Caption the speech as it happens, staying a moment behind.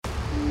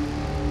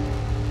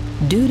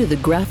Due to the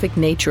graphic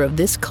nature of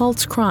this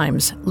cult's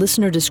crimes,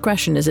 listener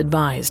discretion is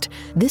advised.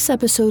 This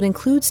episode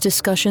includes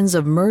discussions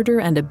of murder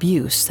and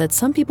abuse that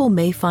some people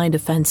may find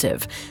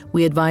offensive.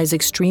 We advise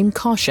extreme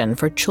caution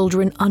for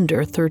children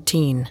under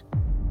 13.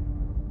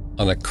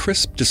 On a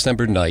crisp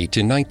December night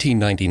in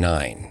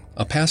 1999,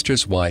 a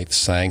pastor's wife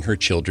sang her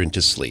children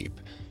to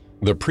sleep.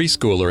 The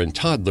preschooler and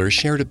toddler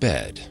shared a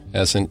bed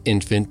as an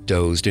infant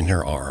dozed in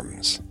her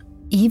arms.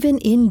 Even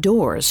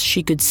indoors,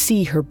 she could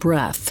see her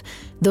breath.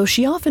 Though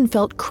she often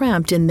felt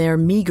cramped in their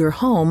meager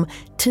home,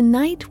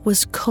 tonight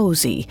was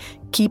cozy.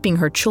 Keeping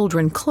her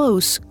children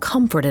close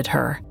comforted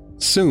her.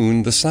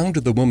 Soon, the sound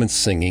of the woman's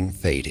singing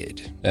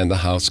faded, and the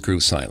house grew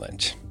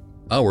silent.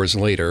 Hours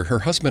later, her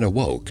husband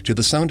awoke to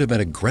the sound of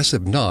an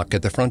aggressive knock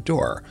at the front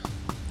door.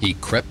 He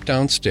crept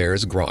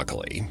downstairs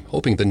groggily,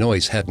 hoping the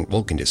noise hadn't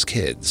woken his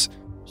kids.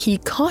 He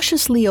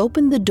cautiously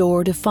opened the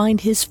door to find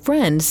his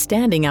friend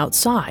standing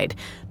outside.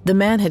 The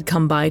man had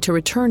come by to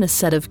return a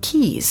set of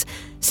keys.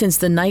 Since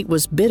the night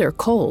was bitter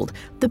cold,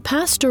 the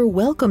pastor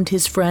welcomed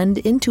his friend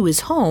into his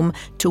home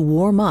to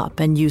warm up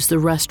and use the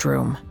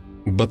restroom.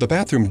 But the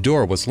bathroom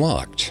door was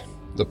locked.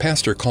 The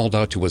pastor called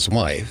out to his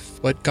wife,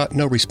 but got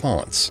no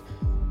response.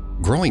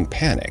 Growing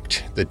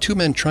panicked, the two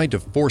men tried to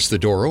force the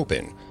door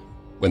open.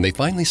 When they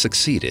finally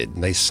succeeded,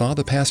 they saw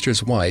the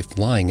pastor's wife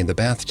lying in the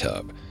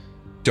bathtub.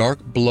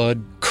 Dark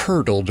blood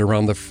curdled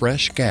around the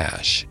fresh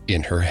gash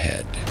in her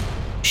head.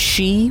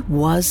 She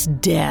was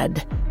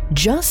dead,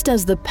 just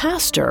as the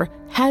pastor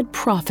had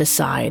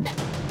prophesied.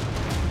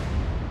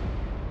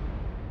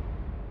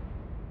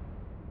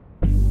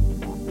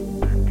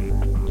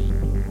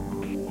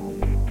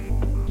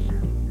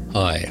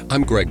 Hi,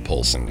 I'm Greg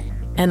Polson.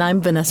 And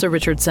I'm Vanessa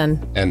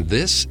Richardson. And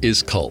this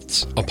is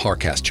Cults, a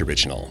Parcast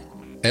original.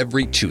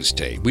 Every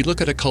Tuesday, we look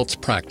at a cult's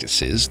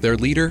practices, their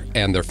leader,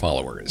 and their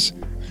followers.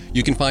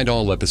 You can find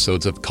all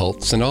episodes of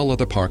Cults and all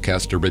other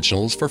Parcast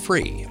originals for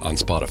free on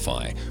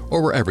Spotify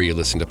or wherever you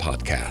listen to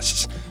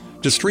podcasts.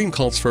 To stream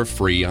Cults for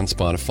free on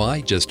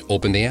Spotify, just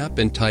open the app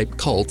and type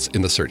Cults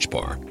in the search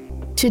bar.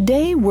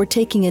 Today, we're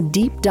taking a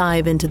deep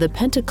dive into the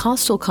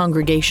Pentecostal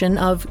congregation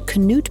of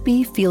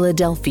Knutby,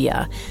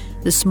 Philadelphia.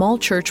 The small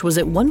church was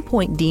at one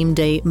point deemed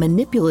a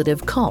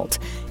manipulative cult.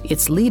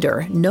 Its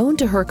leader, known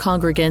to her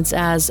congregants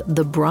as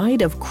the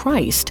Bride of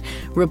Christ,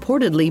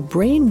 reportedly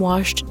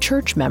brainwashed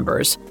church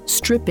members,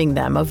 stripping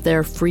them of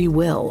their free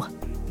will.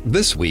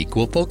 This week,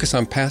 we'll focus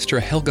on Pastor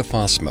Helge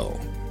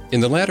Fossmo. In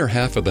the latter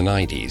half of the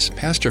 90s,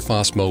 Pastor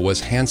Fossmo was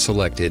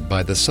hand-selected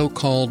by the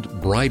so-called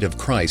Bride of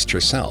Christ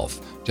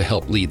herself to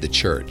help lead the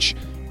church.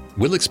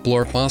 We'll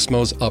explore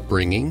Fossmo's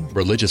upbringing,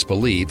 religious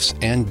beliefs,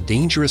 and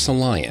dangerous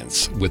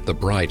alliance with the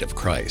Bride of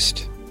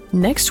Christ.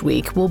 Next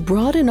week, we'll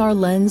broaden our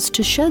lens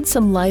to shed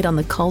some light on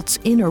the cult's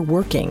inner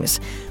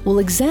workings. We'll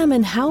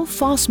examine how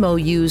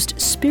Fossmo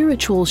used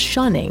spiritual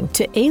shunning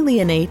to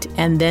alienate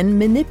and then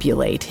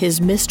manipulate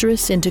his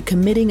mistress into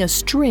committing a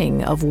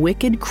string of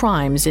wicked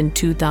crimes in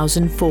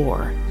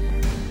 2004.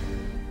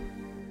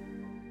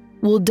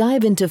 We'll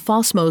dive into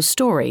Fossmo's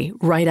story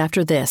right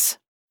after this.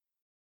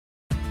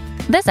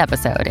 This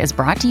episode is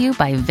brought to you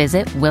by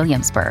Visit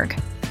Williamsburg.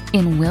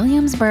 In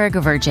Williamsburg,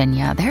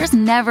 Virginia, there's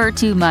never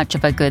too much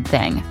of a good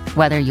thing.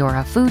 Whether you're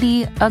a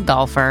foodie, a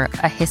golfer,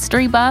 a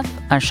history buff,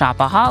 a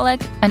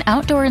shopaholic, an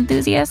outdoor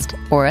enthusiast,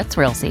 or a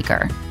thrill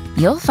seeker,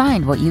 you'll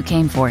find what you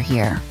came for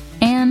here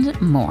and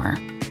more.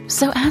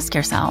 So ask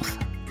yourself,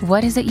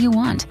 what is it you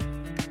want?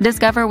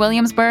 Discover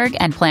Williamsburg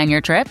and plan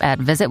your trip at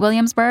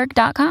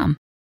visitwilliamsburg.com.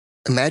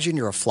 Imagine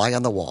you're a fly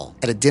on the wall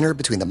at a dinner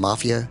between the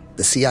Mafia,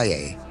 the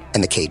CIA,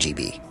 and the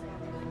KGB.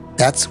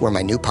 That's where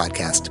my new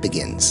podcast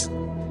begins.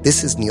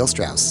 This is Neil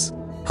Strauss,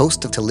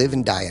 host of To Live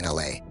and Die in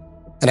LA,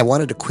 and I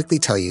wanted to quickly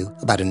tell you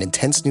about an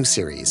intense new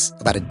series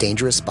about a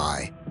dangerous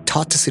spy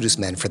taught to seduce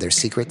men for their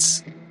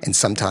secrets and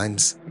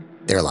sometimes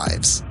their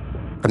lives.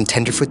 From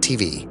Tenderfoot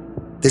TV,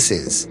 this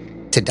is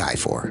To Die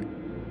For.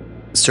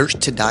 Search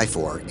To Die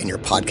For in your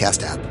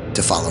podcast app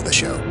to follow the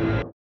show.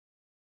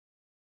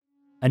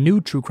 A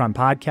new true crime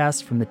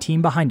podcast from the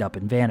team behind Up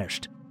and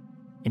Vanished.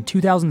 In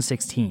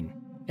 2016,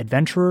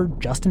 adventurer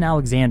Justin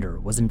Alexander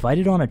was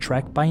invited on a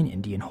trek by an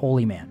Indian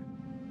holy man.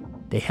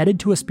 They headed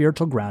to a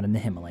spiritual ground in the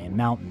Himalayan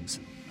mountains,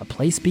 a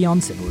place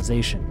beyond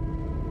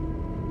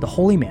civilization. The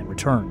holy man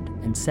returned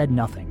and said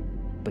nothing,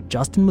 but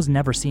Justin was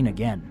never seen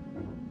again.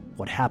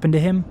 What happened to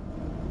him?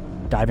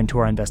 Dive into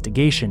our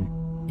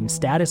investigation in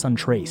Status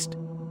Untraced.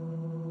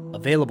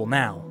 Available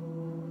now.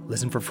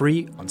 Listen for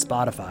free on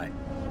Spotify.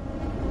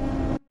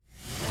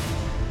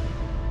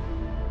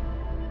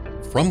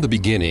 From the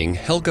beginning,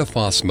 Helge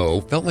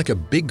Fossmo felt like a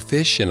big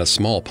fish in a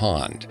small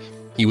pond.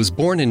 He was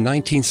born in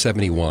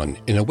 1971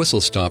 in a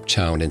whistle-stop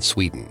town in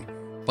Sweden.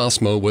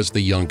 Fossmo was the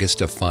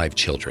youngest of 5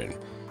 children.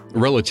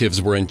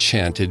 Relatives were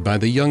enchanted by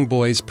the young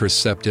boy's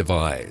perceptive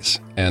eyes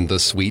and the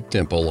sweet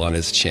dimple on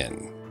his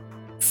chin.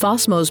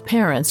 Fossmo's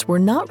parents were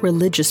not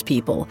religious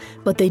people,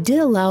 but they did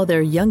allow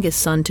their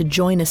youngest son to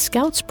join a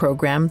Scouts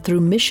program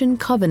through Mission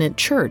Covenant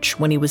Church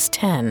when he was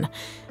 10.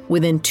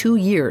 Within 2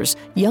 years,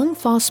 young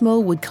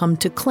Fossmo would come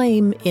to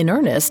claim, in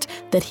earnest,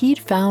 that he'd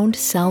found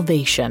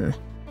salvation.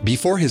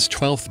 Before his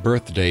 12th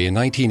birthday in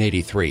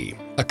 1983,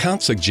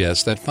 accounts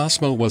suggest that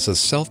Fossmo was a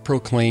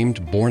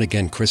self-proclaimed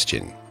born-again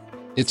Christian.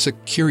 It's a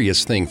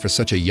curious thing for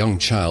such a young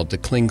child to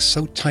cling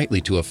so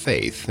tightly to a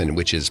faith in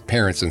which his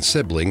parents and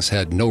siblings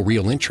had no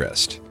real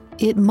interest.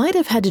 It might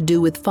have had to do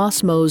with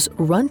Fossmo's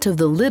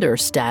runt-of-the-litter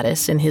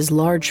status in his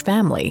large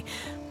family.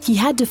 He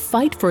had to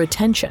fight for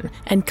attention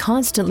and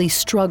constantly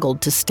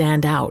struggled to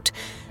stand out.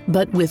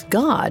 But with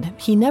God,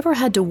 he never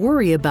had to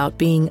worry about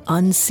being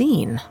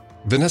unseen.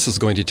 Vanessa's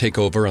going to take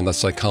over on the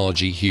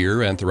psychology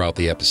here and throughout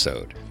the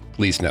episode.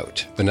 Please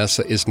note,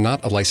 Vanessa is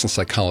not a licensed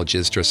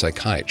psychologist or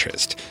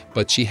psychiatrist,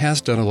 but she has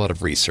done a lot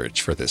of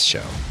research for this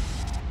show.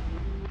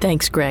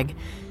 Thanks, Greg.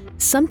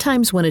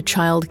 Sometimes when a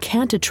child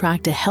can't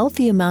attract a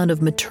healthy amount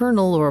of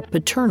maternal or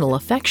paternal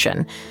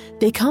affection,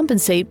 they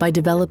compensate by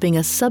developing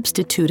a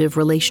substitutive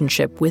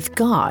relationship with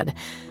God.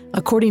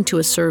 According to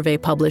a survey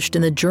published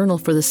in the Journal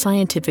for the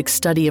Scientific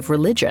Study of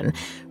Religion,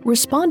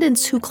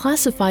 respondents who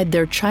classified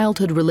their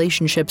childhood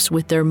relationships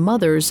with their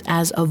mothers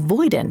as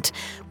avoidant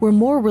were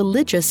more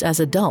religious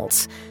as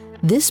adults.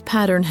 This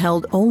pattern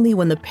held only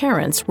when the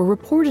parents were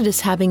reported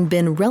as having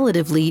been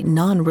relatively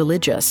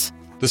non-religious.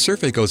 The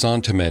survey goes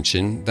on to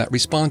mention that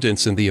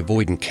respondents in the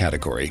avoidant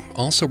category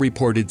also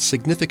reported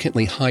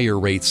significantly higher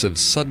rates of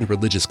sudden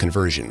religious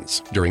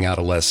conversions during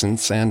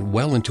adolescence and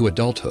well into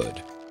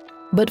adulthood.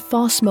 But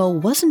Fossmo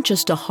wasn't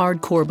just a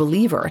hardcore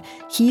believer.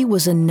 He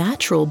was a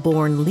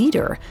natural-born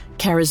leader,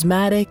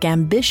 charismatic,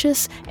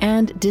 ambitious,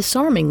 and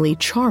disarmingly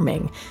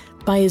charming.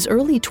 By his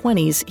early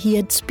 20s, he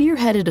had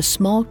spearheaded a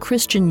small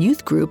Christian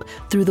youth group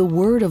through the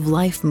Word of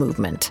Life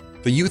movement.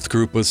 The youth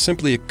group was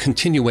simply a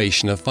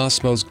continuation of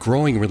Fossmo's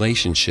growing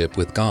relationship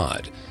with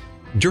God.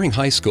 During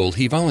high school,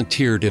 he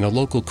volunteered in a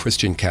local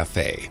Christian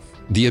cafe.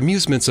 The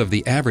amusements of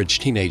the average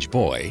teenage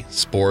boy,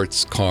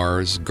 sports,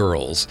 cars,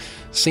 girls,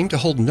 seemed to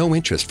hold no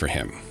interest for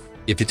him.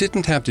 If it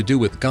didn't have to do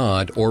with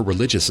God or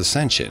religious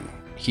ascension,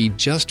 he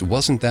just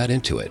wasn't that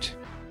into it.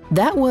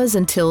 That was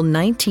until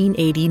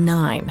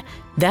 1989.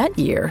 That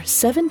year,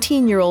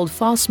 17-year-old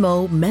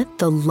Fossmo met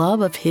the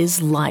love of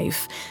his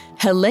life,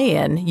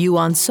 Helene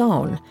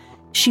Johansson.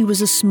 She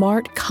was a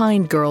smart,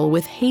 kind girl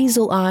with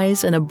hazel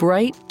eyes and a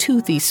bright,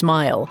 toothy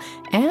smile,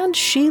 and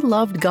she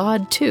loved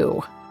God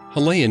too.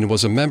 Helene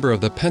was a member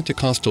of the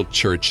Pentecostal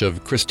Church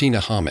of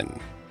Christina Hamann.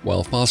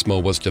 While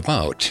Fossmo was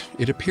devout,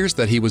 it appears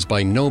that he was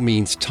by no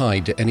means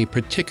tied to any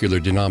particular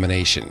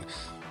denomination.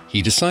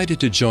 He decided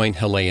to join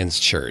Helene's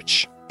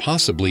church,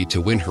 possibly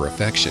to win her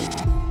affection.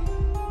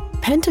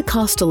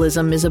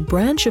 Pentecostalism is a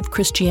branch of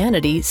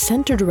Christianity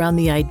centered around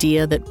the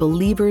idea that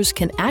believers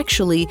can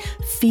actually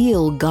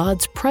feel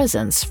God's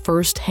presence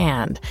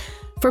firsthand.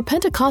 For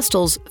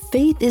Pentecostals,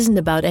 faith isn't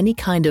about any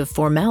kind of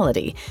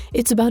formality.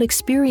 It's about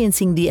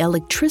experiencing the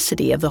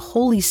electricity of the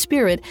Holy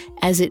Spirit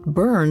as it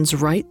burns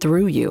right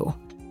through you.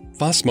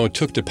 Fossmo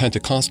took to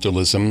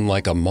Pentecostalism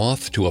like a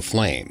moth to a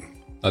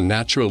flame. A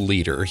natural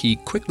leader, he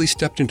quickly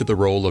stepped into the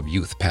role of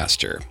youth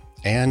pastor,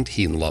 and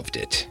he loved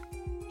it.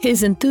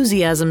 His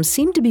enthusiasm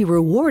seemed to be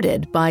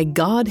rewarded by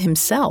God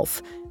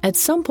himself. At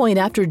some point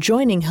after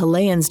joining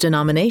Helene's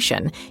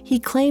denomination, he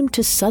claimed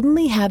to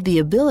suddenly have the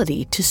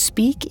ability to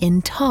speak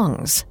in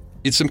tongues.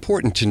 It's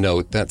important to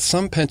note that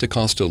some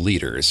Pentecostal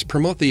leaders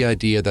promote the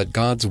idea that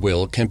God's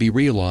will can be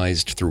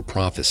realized through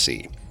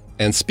prophecy.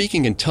 And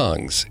speaking in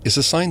tongues is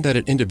a sign that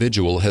an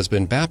individual has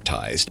been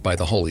baptized by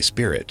the Holy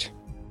Spirit.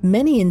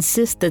 Many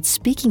insist that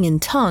speaking in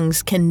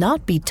tongues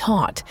cannot be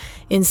taught.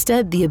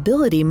 Instead, the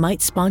ability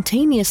might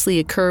spontaneously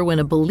occur when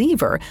a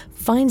believer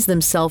finds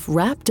themselves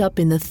wrapped up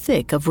in the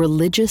thick of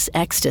religious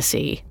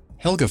ecstasy.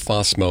 Helge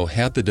Fossmo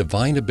had the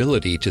divine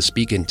ability to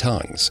speak in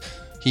tongues.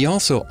 He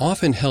also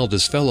often held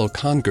his fellow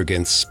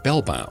congregants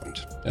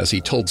spellbound, as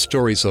he told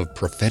stories of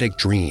prophetic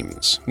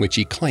dreams, which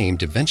he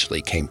claimed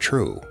eventually came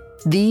true.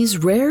 These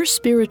rare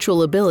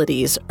spiritual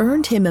abilities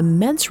earned him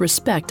immense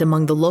respect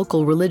among the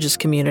local religious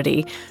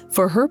community.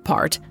 For her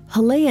part,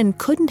 Helene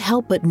couldn't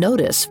help but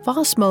notice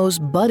Fossmo's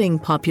budding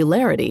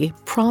popularity,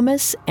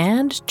 promise,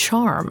 and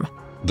charm.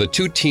 The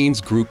two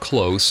teens grew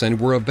close and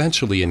were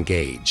eventually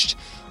engaged.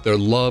 Their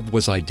love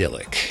was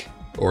idyllic,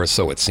 or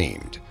so it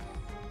seemed.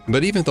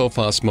 But even though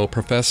Fossmo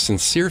professed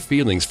sincere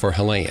feelings for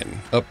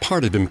Helene, a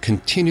part of him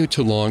continued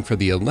to long for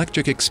the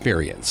electric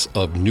experience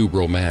of new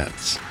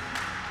romance.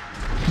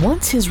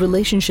 Once his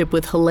relationship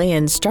with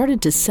Helene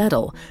started to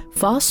settle,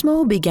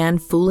 Fossmo began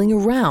fooling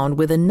around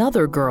with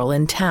another girl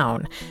in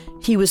town.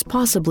 He was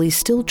possibly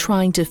still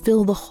trying to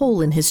fill the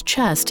hole in his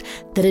chest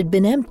that had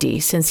been empty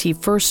since he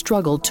first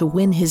struggled to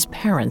win his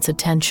parents'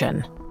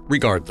 attention.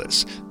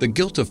 Regardless, the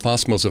guilt of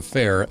Fossmo's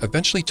affair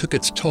eventually took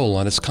its toll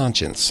on his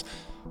conscience.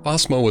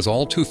 Fossmo was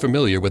all too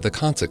familiar with the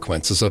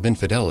consequences of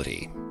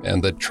infidelity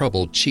and the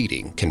trouble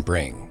cheating can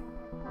bring.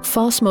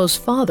 Fossmo's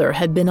father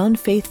had been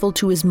unfaithful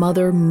to his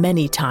mother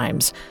many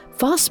times.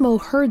 Fossmo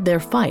heard their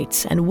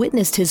fights and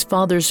witnessed his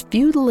father's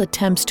futile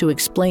attempts to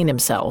explain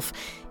himself.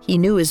 He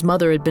knew his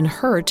mother had been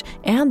hurt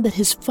and that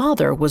his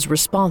father was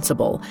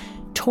responsible.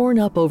 Torn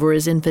up over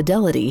his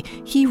infidelity,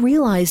 he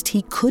realized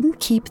he couldn't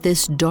keep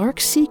this dark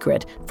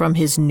secret from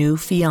his new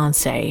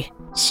fiancée.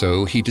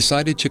 So he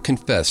decided to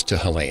confess to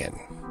Helene.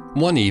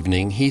 One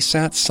evening, he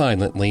sat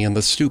silently on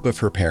the stoop of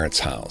her parents'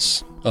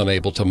 house,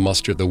 unable to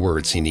muster the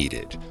words he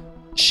needed.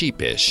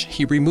 Sheepish,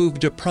 he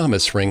removed a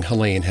promise ring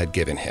Helene had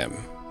given him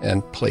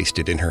and placed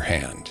it in her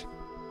hand.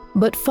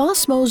 But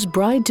Fossmo's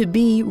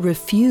bride-to-be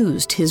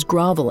refused his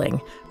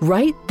groveling.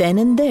 Right then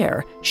and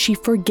there, she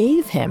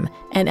forgave him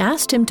and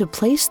asked him to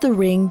place the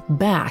ring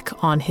back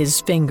on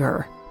his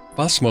finger.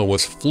 Fossmo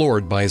was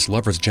floored by his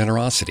lover's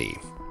generosity.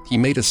 He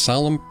made a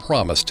solemn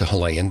promise to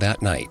Helene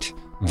that night,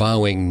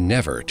 vowing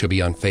never to be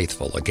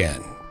unfaithful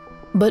again.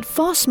 But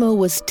Fossmo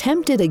was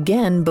tempted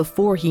again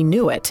before he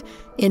knew it.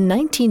 In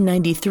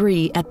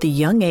 1993, at the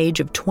young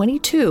age of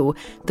 22,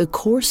 the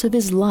course of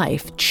his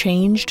life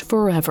changed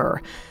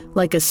forever.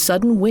 Like a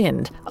sudden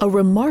wind, a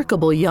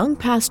remarkable young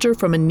pastor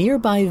from a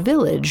nearby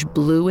village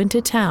blew into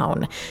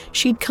town.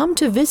 She'd come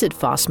to visit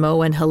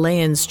Fossmo and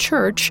Helene's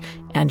church,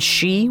 and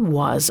she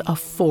was a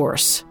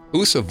force.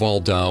 Åsa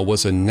Waldau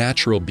was a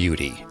natural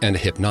beauty and a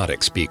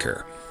hypnotic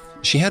speaker.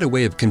 She had a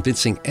way of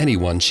convincing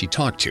anyone she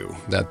talked to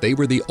that they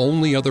were the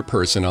only other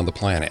person on the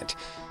planet.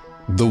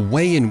 The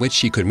way in which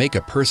she could make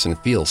a person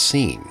feel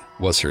seen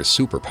was her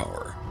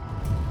superpower.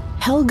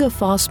 Helge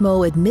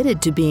Fossmo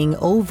admitted to being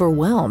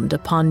overwhelmed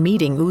upon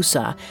meeting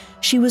Åsa.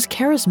 She was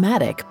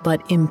charismatic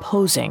but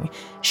imposing.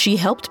 She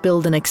helped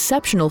build an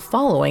exceptional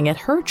following at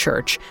her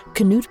church,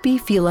 Knutby,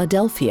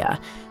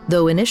 Filadelfia.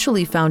 Though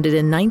initially founded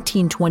in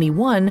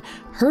 1921,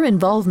 her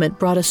involvement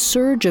brought a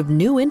surge of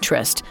new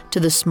interest to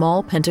the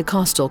small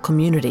Pentecostal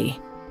community.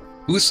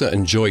 Åsa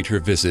enjoyed her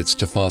visits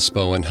to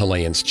Fossmo and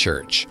Helene's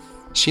church.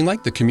 She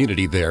liked the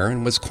community there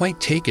and was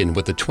quite taken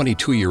with the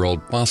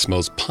 22-year-old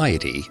Fossmo's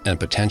piety and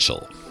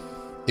potential.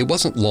 It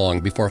wasn't long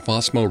before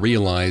Fossmo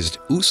realized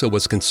Åsa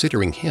was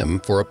considering him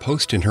for a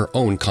post in her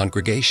own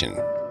congregation.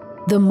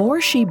 The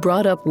more she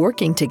brought up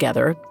working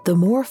together, the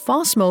more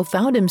Fossmo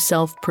found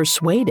himself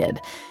persuaded.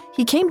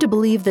 He came to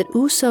believe that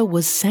Åsa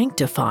was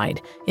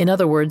sanctified. In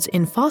other words,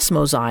 in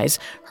Fossmo's eyes,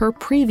 her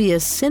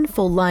previous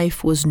sinful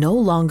life was no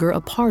longer a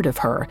part of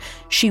her.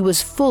 She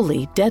was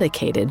fully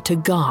dedicated to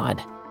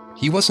God.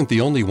 He wasn't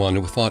the only one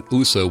who thought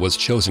Åsa was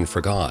chosen for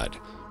God.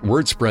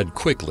 Word spread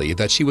quickly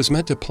that she was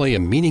meant to play a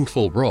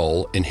meaningful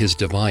role in his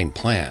divine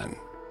plan.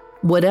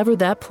 Whatever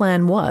that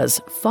plan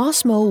was,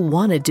 Fossmo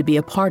wanted to be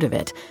a part of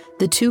it.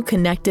 The two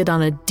connected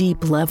on a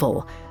deep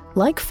level.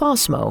 Like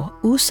Fossmo,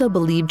 Åsa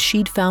believed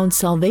she'd found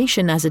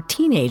salvation as a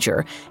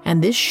teenager,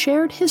 and this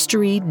shared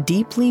history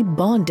deeply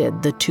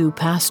bonded the two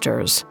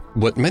pastors.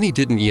 What many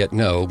didn't yet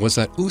know was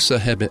that Åsa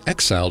had been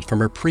exiled from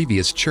her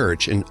previous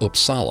church in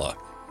Uppsala.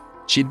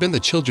 She'd been the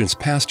children's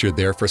pastor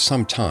there for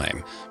some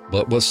time,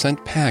 but was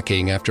sent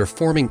packing after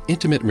forming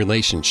intimate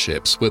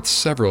relationships with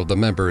several of the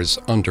members'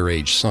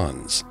 underage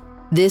sons.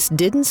 This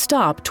didn't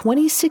stop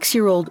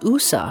 26-year-old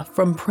Åsa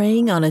from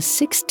preying on a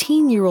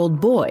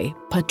 16-year-old boy,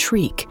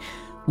 Patrick.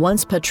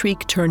 Once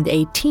Patrick turned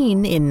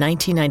 18 in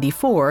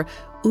 1994,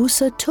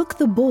 Åsa took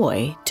the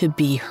boy to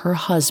be her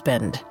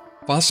husband.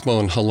 Fossmo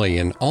and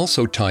Helene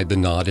also tied the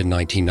knot in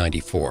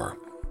 1994.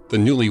 The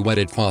newly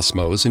wedded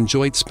Fossmos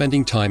enjoyed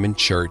spending time in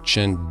church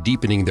and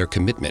deepening their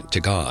commitment to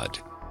God.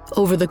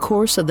 Over the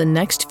course of the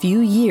next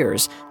few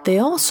years, they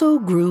also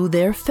grew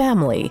their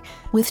family.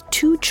 With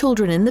 2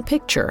 children in the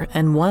picture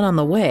and 1 on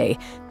the way,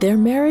 their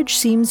marriage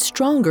seemed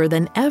stronger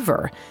than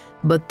ever.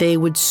 But they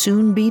would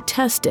soon be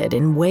tested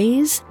in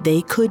ways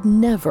they could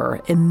never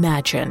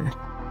imagine.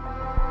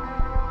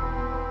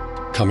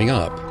 Coming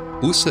up,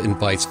 Åsa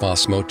invites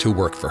Fossmo to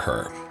work for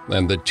her,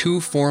 and the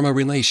two form a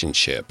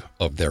relationship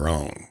of their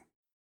own.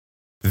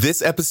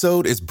 This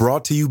episode is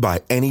brought to you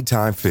by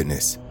Anytime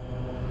Fitness.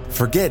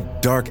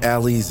 Forget dark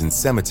alleys and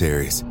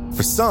cemeteries.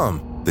 For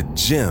some, the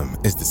gym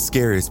is the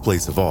scariest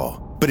place of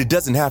all, but it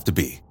doesn't have to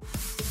be.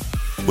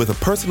 With a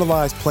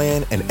personalized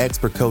plan and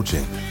expert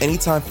coaching,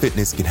 Anytime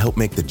Fitness can help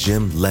make the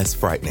gym less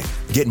frightening.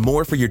 Get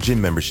more for your gym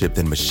membership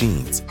than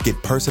machines.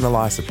 Get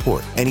personalized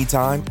support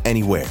anytime,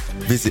 anywhere.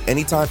 Visit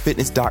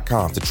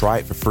AnytimeFitness.com to try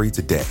it for free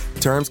today.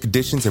 Terms,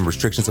 conditions, and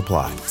restrictions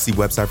apply. See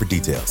website for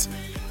details.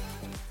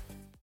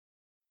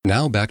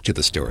 Now back to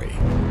the story.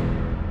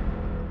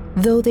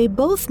 Though they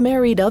both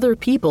married other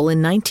people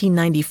in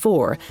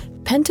 1994,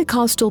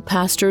 Pentecostal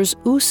pastors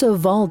Åsa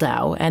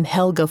Waldau and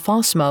Helge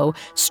Fossmo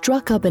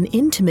struck up an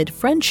intimate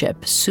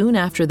friendship soon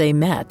after they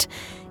met.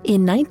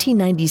 In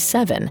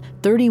 1997,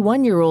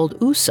 31-year-old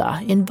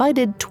Åsa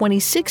invited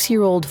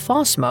 26-year-old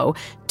Fossmo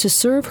to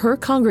serve her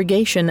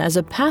congregation as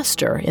a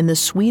pastor in the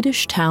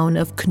Swedish town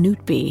of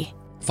Knutby.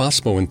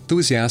 Fossmo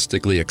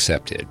enthusiastically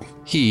accepted.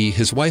 He,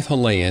 his wife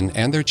Helene,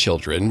 and their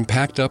children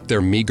packed up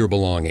their meager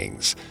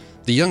belongings.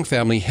 The young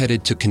family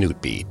headed to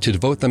Knutby to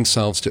devote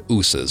themselves to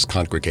Åsa's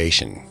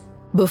congregation.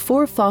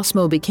 Before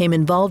Fossmo became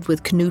involved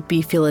with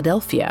Knutby,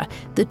 Philadelphia,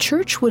 the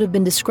church would have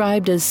been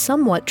described as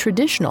somewhat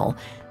traditional,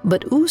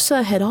 but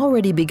Åsa had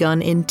already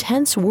begun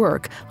intense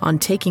work on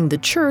taking the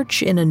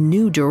church in a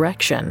new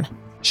direction.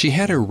 She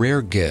had a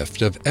rare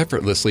gift of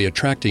effortlessly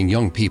attracting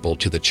young people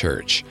to the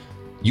church.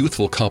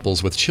 Youthful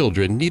couples with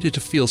children needed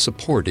to feel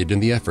supported in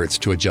the efforts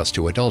to adjust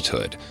to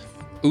adulthood.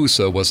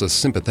 Åsa was a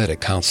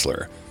sympathetic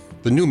counselor.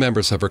 The new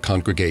members of her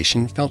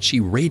congregation felt she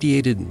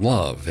radiated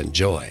love and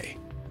joy.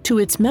 To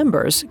its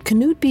members,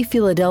 Knutby,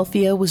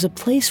 Philadelphia was a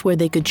place where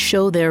they could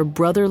show their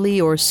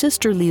brotherly or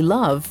sisterly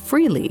love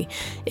freely.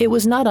 It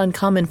was not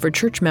uncommon for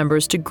church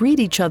members to greet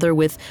each other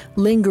with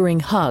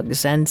lingering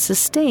hugs and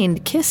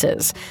sustained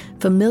kisses.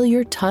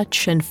 Familiar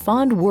touch and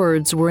fond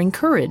words were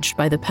encouraged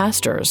by the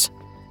pastors.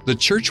 The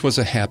church was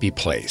a happy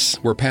place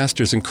where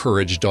pastors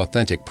encouraged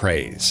authentic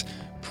praise.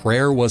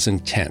 Prayer was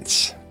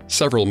intense.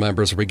 Several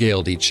members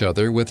regaled each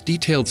other with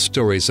detailed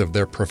stories of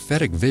their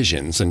prophetic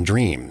visions and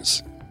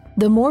dreams.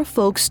 The more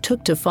folks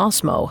took to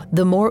Fossmo,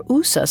 the more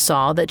Usa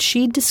saw that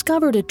she'd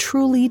discovered a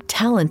truly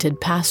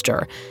talented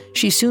pastor.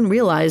 She soon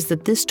realized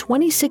that this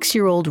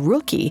 26-year-old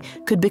rookie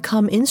could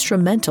become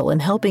instrumental in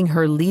helping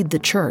her lead the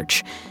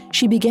church.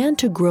 She began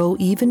to grow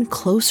even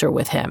closer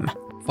with him.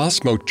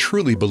 Fossmo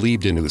truly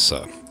believed in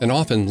Usa and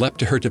often leapt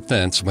to her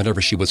defense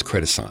whenever she was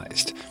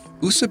criticized.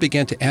 Usa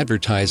began to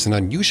advertise an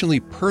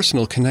unusually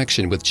personal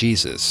connection with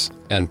Jesus,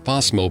 and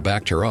Fossmo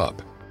backed her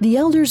up. The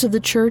elders of the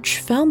church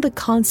found the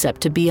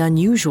concept to be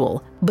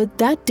unusual, but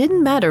that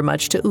didn't matter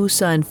much to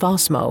Usa and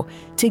Fossmo.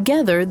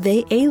 Together,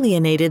 they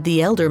alienated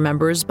the elder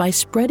members by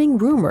spreading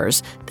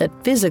rumors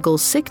that physical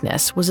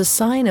sickness was a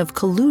sign of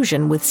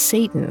collusion with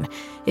Satan.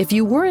 If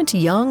you weren't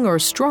young or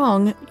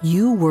strong,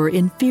 you were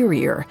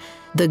inferior.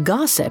 The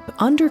gossip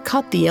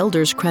undercut the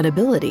elders'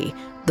 credibility.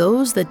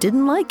 Those that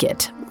didn't like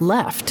it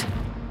left.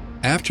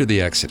 After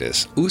the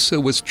Exodus, Usa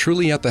was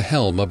truly at the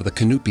helm of the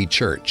Knutby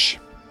church.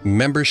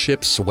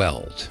 Membership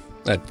swelled.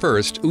 At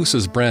first,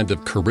 Usa's brand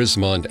of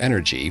charisma and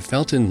energy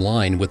felt in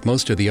line with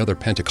most of the other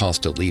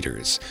Pentecostal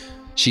leaders.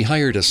 She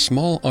hired a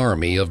small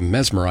army of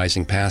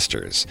mesmerizing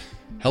pastors.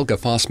 Helge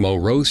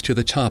Fossmo rose to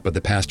the top of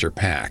the pastor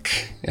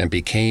pack and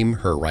became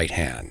her right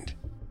hand.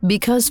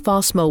 Because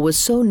Fossmo was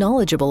so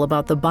knowledgeable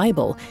about the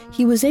Bible,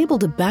 he was able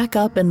to back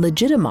up and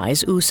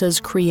legitimize Usa's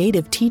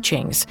creative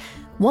teachings.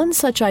 One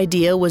such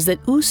idea was that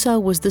Usa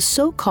was the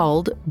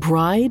so-called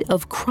Bride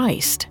of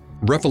Christ.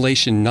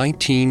 Revelation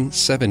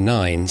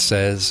 19:7-9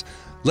 says,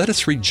 "Let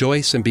us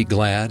rejoice and be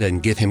glad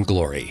and give him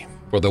glory,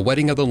 for the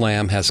wedding of the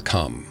Lamb has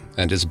come,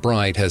 and his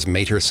bride has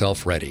made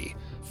herself ready.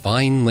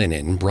 Fine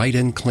linen, bright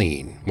and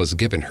clean, was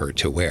given her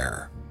to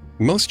wear."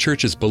 Most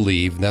churches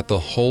believe that the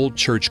whole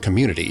church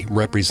community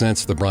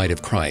represents the bride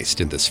of Christ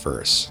in this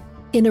verse.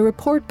 In a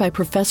report by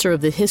Professor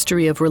of the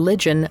History of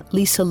Religion,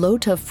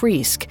 Liselota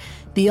Frisk,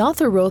 the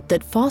author wrote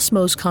that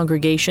Fossmo's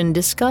congregation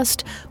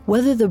discussed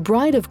whether the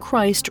bride of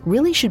Christ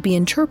really should be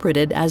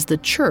interpreted as the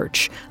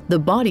church, the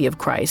body of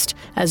Christ,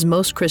 as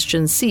most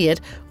Christians see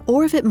it,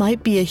 or if it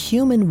might be a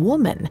human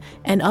woman,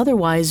 an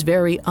otherwise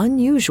very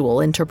unusual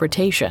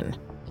interpretation.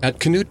 At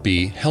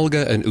Knutby, Helge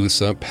and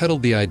Usa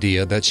peddled the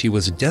idea that she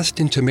was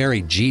destined to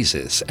marry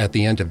Jesus at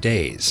the end of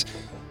days.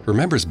 Her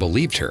members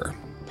believed her,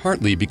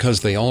 partly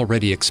because they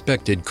already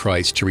expected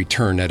Christ to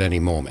return at any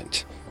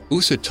moment.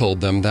 Usa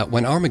told them that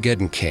when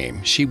Armageddon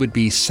came, she would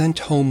be sent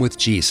home with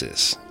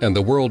Jesus, and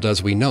the world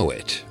as we know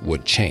it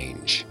would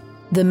change.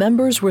 The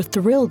members were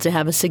thrilled to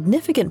have a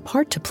significant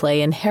part to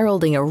play in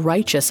heralding a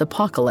righteous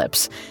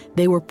apocalypse.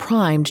 They were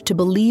primed to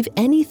believe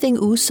anything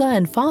Usa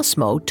and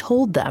Fossmo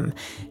told them.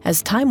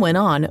 As time went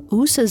on,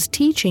 Usa's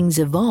teachings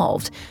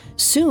evolved.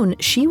 Soon,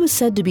 she was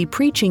said to be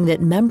preaching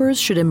that members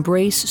should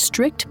embrace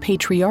strict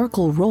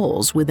patriarchal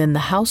roles within the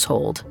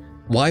household.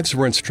 Wives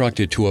were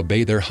instructed to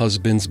obey their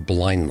husbands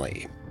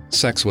blindly.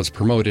 Sex was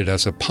promoted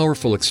as a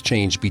powerful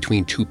exchange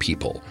between two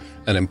people,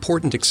 an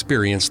important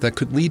experience that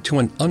could lead to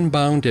an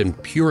unbound and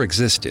pure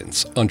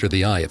existence under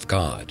the eye of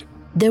God.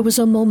 There was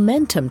a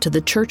momentum to the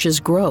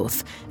church's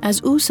growth.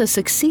 As Usa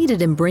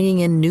succeeded in bringing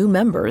in new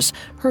members,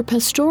 her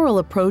pastoral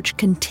approach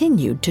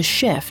continued to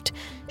shift.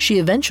 She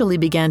eventually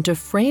began to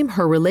frame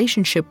her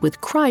relationship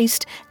with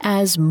Christ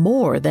as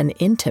more than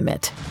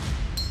intimate.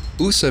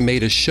 Usa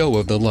made a show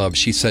of the love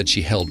she said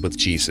she held with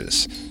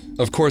Jesus.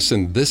 Of course,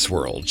 in this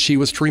world, she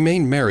was to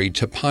remain married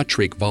to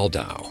Patrick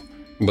Waldau,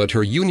 but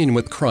her union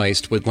with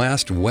Christ would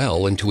last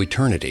well into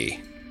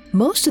eternity.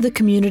 Most of the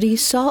community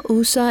saw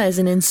Usa as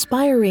an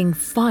inspiring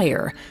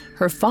fire.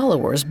 Her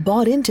followers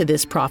bought into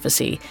this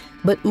prophecy,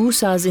 but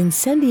Usa's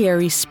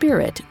incendiary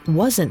spirit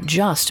wasn't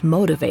just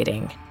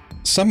motivating.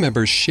 Some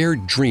members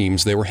shared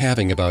dreams they were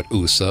having about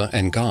Usa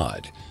and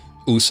God.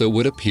 Usa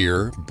would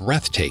appear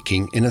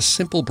breathtaking in a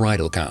simple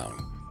bridal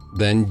gown.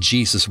 Then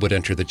Jesus would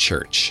enter the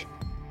church.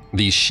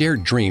 These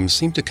shared dreams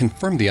seemed to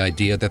confirm the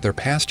idea that their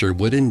pastor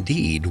would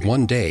indeed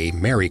one day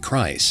marry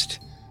Christ.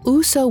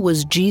 Usa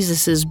was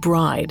Jesus'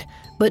 bride,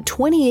 but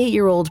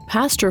 28-year-old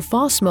Pastor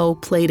Fossmo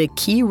played a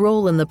key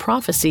role in the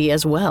prophecy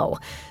as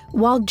well.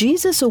 While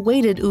Jesus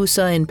awaited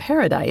Usa in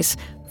paradise,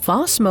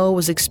 Fossmo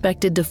was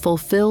expected to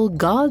fulfill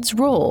God's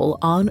role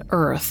on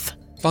earth.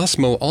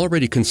 Fossmo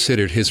already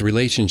considered his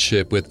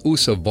relationship with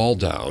Usa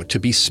Waldau to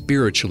be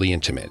spiritually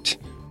intimate.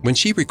 When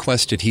she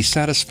requested he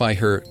satisfy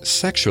her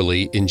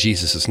sexually in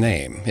Jesus'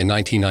 name in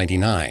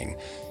 1999,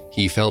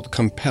 he felt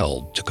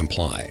compelled to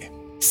comply.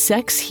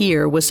 Sex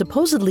here was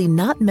supposedly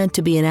not meant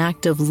to be an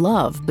act of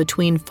love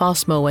between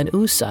Fossmo and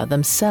Usa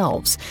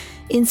themselves.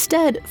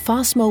 Instead,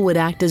 Fossmo would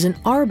act as an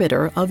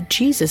arbiter of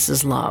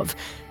Jesus' love.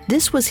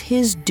 This was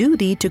his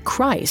duty to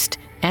Christ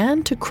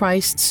and to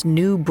Christ's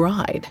new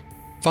bride.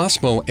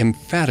 Fossmo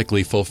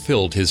emphatically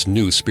fulfilled his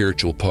new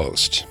spiritual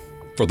post.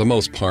 For the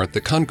most part,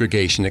 the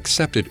congregation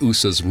accepted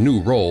Usa's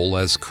new role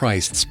as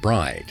Christ's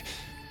bride.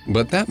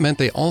 But that meant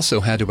they also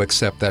had to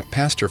accept that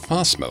Pastor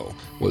Fossmo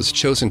was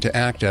chosen to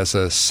act as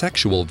a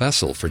sexual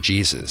vessel for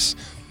Jesus.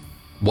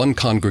 One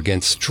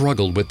congregant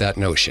struggled with that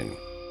notion,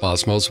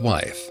 Fossmo's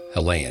wife,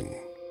 Helene.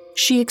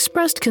 She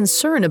expressed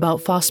concern about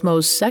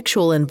Fossmo's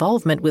sexual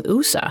involvement with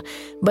Usa,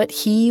 but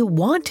he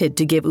wanted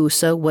to give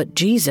Usa what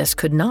Jesus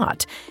could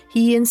not.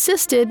 He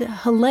insisted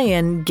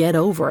Helene get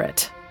over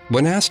it.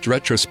 When asked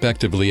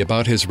retrospectively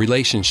about his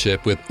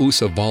relationship with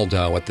Usa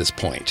Waldau at this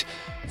point,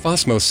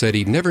 Fossmo said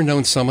he'd never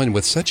known someone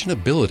with such an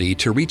ability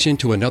to reach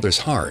into another's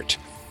heart.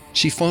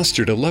 She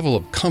fostered a level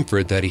of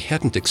comfort that he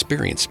hadn't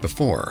experienced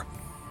before.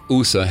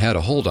 Usa had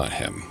a hold on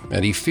him,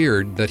 and he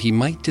feared that he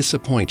might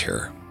disappoint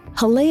her.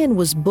 Helene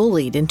was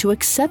bullied into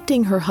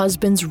accepting her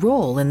husband's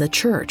role in the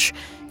church.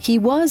 He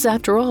was,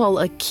 after all,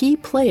 a key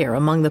player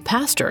among the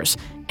pastors,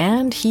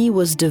 and he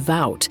was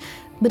devout.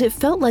 But it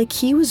felt like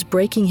he was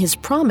breaking his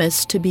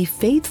promise to be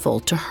faithful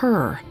to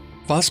her.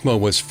 Fossmo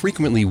was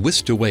frequently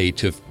whisked away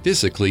to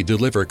physically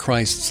deliver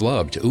Christ's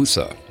love to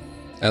Usa.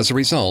 As a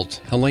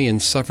result, Helene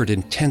suffered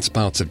intense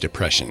bouts of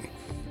depression.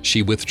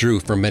 She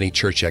withdrew from many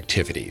church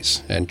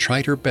activities and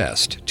tried her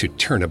best to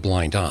turn a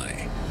blind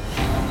eye.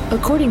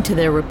 According to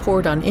their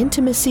report on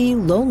intimacy,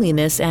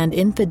 loneliness, and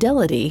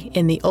infidelity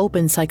in the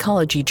Open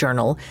Psychology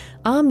Journal,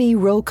 Ami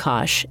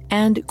Rokash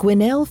and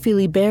Gwenaëlle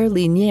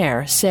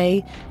Philibert-Linière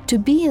say, to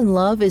be in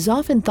love is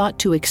often thought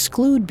to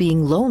exclude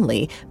being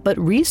lonely, but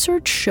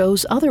research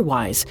shows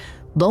otherwise.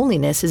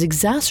 Loneliness is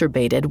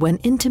exacerbated when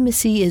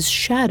intimacy is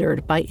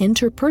shattered by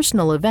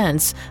interpersonal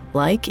events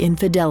like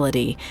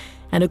infidelity.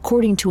 And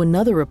according to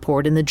another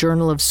report in the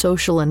Journal of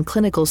Social and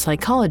Clinical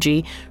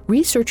Psychology,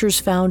 researchers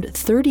found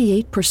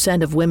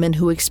 38% of women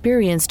who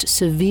experienced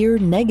severe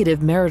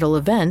negative marital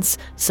events,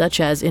 such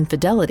as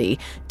infidelity,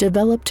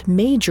 developed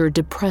major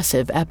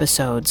depressive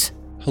episodes.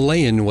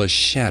 Helene was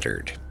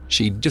shattered.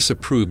 She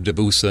disapproved of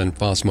Usa and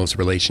Fossmo's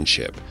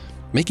relationship.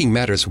 Making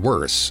matters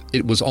worse,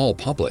 it was all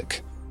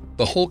public.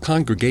 The whole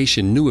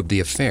congregation knew of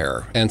the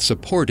affair and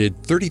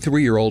supported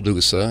 33-year-old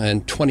Usa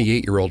and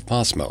 28-year-old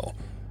Fossmo.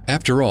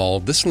 After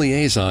all, this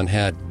liaison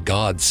had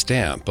God's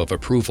stamp of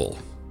approval.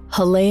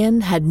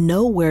 Helene had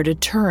nowhere to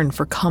turn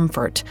for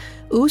comfort.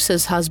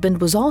 Usa's husband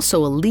was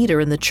also a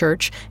leader in the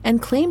church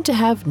and claimed to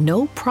have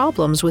no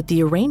problems with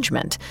the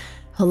arrangement.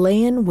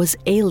 Helene was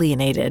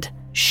alienated,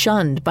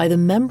 shunned by the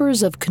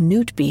members of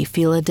Knutby,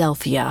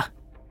 Filadelfia.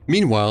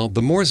 Meanwhile,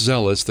 the more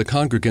zealous the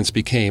congregants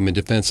became in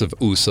defense of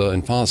Usa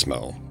and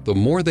Fossmo, the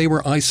more they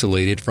were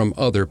isolated from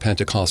other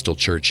Pentecostal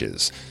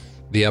churches.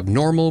 The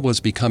abnormal was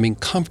becoming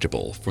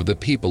comfortable for the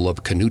people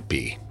of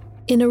Knutby.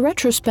 In a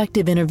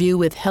retrospective interview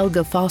with Helge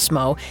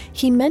Fossmo,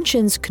 he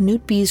mentions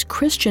Knutby's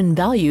Christian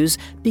values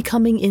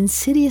becoming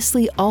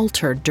insidiously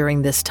altered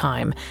during this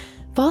time.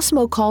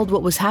 Fossmo called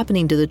what was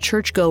happening to the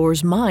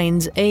churchgoers'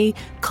 minds a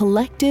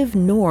collective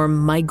norm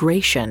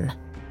migration.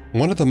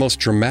 One of the most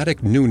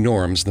dramatic new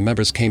norms the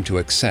members came to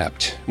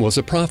accept was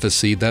a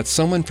prophecy that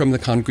someone from the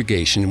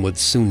congregation would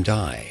soon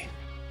die.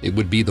 It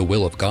would be the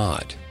will of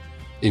God.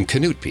 In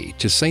Knutby,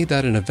 to say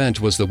that an event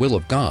was the will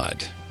of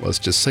God was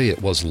to say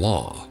it was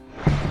law.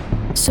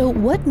 So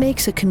what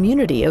makes a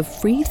community of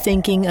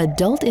free-thinking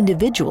adult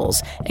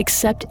individuals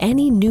accept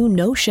any new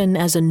notion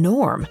as a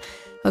norm?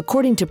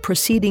 According to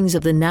proceedings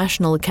of the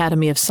National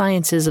Academy of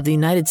Sciences of the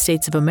United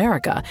States of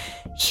America,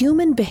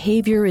 human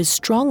behavior is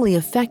strongly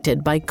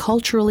affected by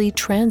culturally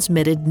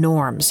transmitted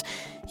norms.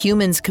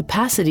 Humans'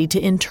 capacity to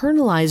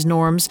internalize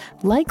norms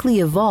likely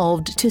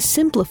evolved to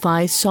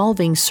simplify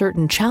solving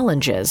certain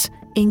challenges,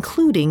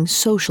 including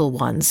social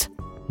ones.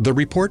 The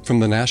report from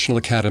the National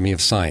Academy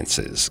of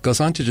Sciences goes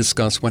on to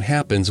discuss what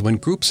happens when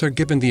groups are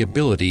given the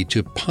ability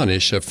to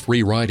punish a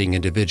free-riding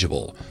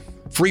individual.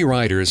 Free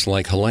riders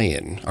like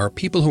Helene are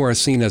people who are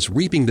seen as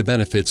reaping the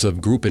benefits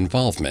of group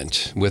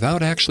involvement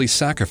without actually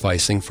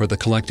sacrificing for the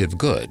collective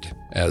good,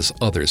 as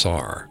others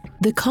are.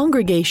 The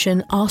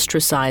congregation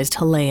ostracized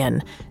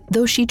Helene.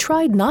 Though she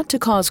tried not to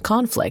cause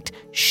conflict,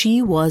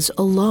 she was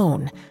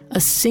alone,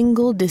 a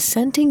single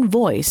dissenting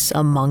voice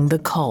among the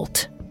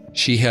cult.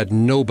 She had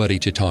nobody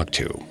to talk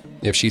to.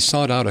 If she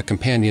sought out a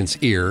companion's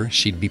ear,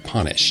 she'd be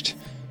punished.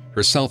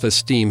 Her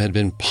self-esteem had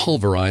been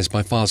pulverized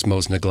by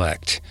Fossmo's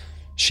neglect.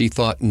 She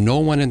thought no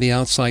one in the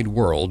outside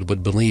world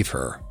would believe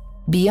her.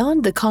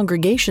 Beyond the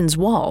congregation's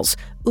walls,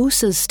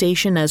 Usa's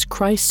station as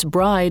Christ's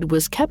bride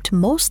was kept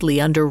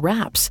mostly under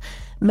wraps.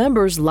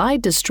 Members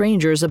lied to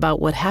strangers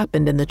about what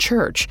happened in the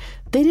church.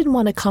 They didn't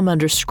want to come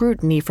under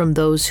scrutiny from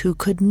those who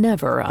could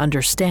never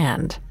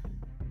understand.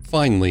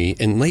 Finally,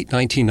 in late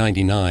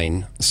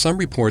 1999, some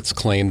reports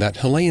claim that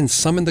Helene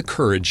summoned the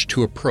courage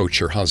to approach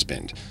her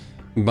husband.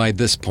 By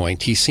this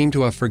point, he seemed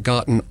to have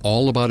forgotten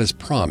all about his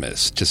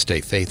promise to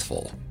stay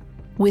faithful.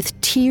 With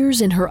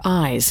tears in her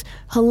eyes,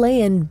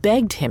 Helene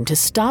begged him to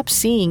stop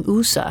seeing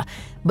Usa,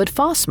 but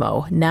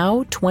Fossmo,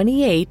 now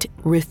 28,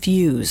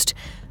 refused.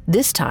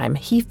 This time,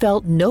 he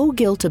felt no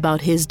guilt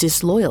about his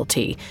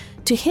disloyalty.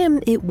 To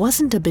him, it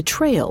wasn't a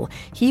betrayal.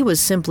 He was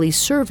simply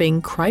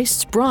serving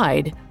Christ's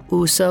bride,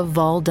 Usa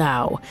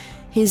Waldau.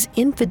 His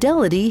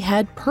infidelity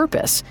had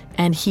purpose,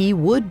 and he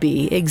would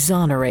be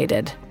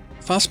exonerated.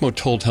 Fossmo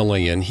told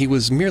Helene he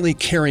was merely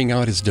carrying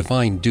out his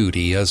divine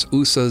duty as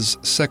Usa's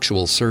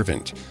sexual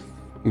servant.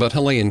 But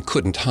Helene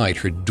couldn't hide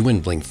her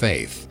dwindling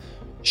faith.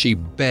 She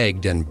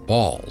begged and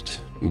bawled,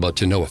 but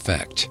to no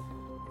effect.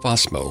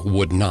 Fossmo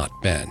would not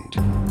bend.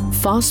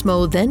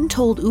 Fossmo then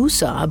told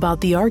Usa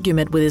about the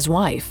argument with his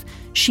wife.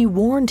 She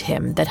warned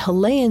him that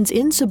Helene's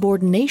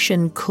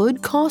insubordination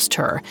could cost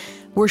her.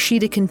 Were she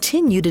to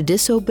continue to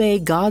disobey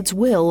God's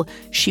will,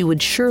 she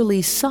would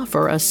surely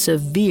suffer a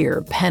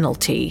severe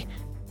penalty: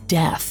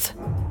 death.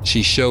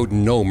 She showed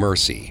no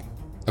mercy.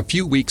 A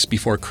few weeks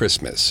before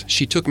Christmas,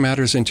 she took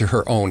matters into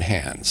her own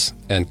hands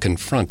and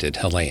confronted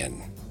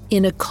Helene.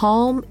 In a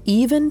calm,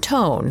 even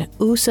tone,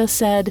 Usa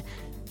said,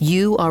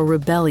 "You are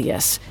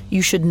rebellious.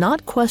 You should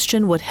not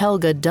question what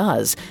Helge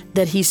does,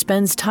 that he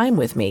spends time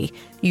with me.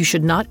 You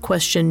should not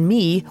question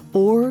me,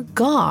 or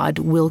God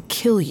will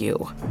kill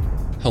you."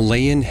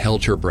 Helene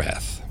held her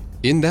breath.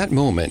 In that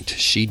moment,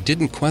 she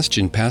didn't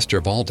question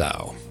Pastor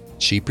Waldau.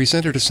 She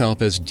presented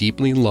herself as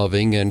deeply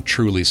loving and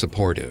truly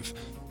supportive.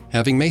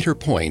 Having made her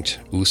point,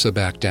 Usa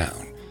backed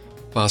down.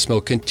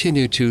 Fossmo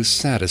continued to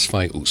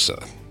satisfy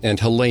Usa, and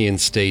Helene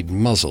stayed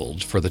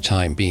muzzled for the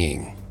time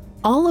being.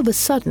 All of a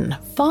sudden,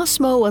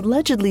 Fossmo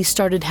allegedly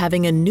started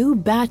having a new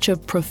batch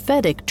of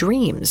prophetic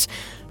dreams.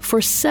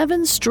 For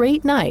 7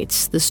 straight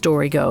nights, the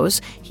story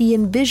goes, he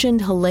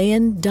envisioned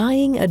Helene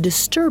dying a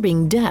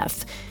disturbing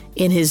death.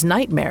 In his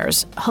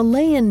nightmares,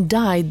 Helene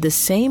died the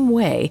same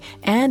way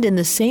and in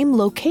the same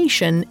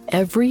location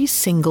every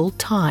single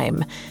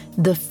time: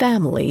 the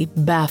family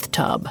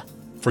bathtub.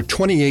 For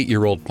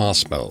 28-year-old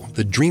Fossmo,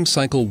 the dream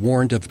cycle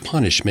warned of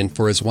punishment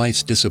for his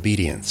wife's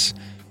disobedience.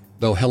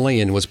 Though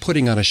Helene was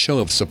putting on a show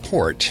of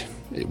support,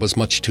 it was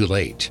much too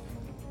late.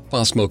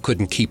 Fossmo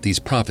couldn't keep these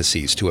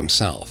prophecies to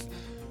himself,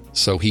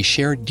 so he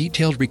shared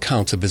detailed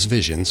recounts of his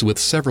visions with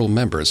several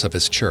members of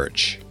his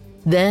church.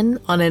 Then,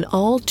 on an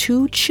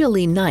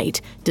all-too-chilly night,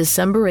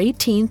 December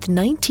 18,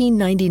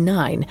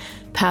 1999,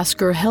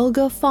 Pastor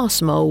Helge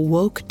Fossmo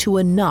woke to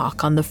a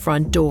knock on the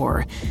front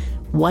door.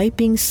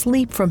 Wiping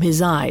sleep from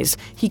his eyes,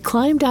 he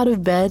climbed out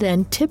of bed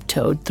and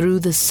tiptoed through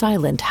the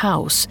silent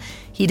house.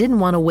 He didn't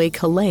want to wake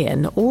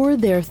Helene or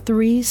their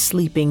 3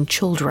 sleeping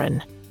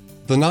children.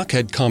 The knock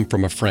had come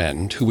from a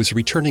friend who was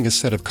returning a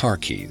set of car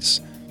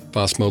keys.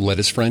 Fossmo let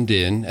his friend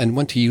in and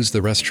went to use the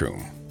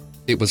restroom.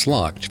 It was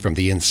locked from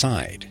the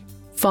inside.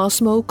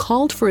 Fossmo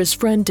called for his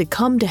friend to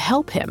come to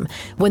help him.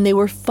 When they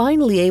were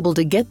finally able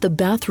to get the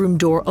bathroom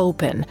door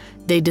open,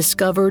 they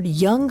discovered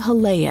young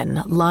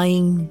Helene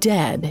lying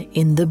dead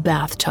in the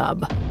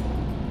bathtub.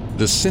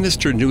 The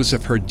sinister news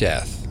of her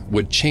death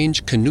would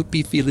change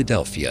Knutby,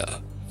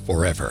 Filadelfia,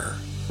 forever.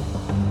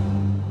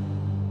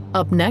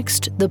 Up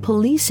next, the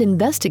police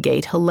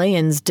investigate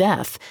Helene's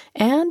death,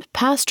 and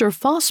Pastor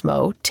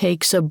Fossmo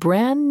takes a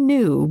brand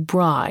new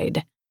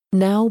bride.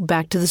 Now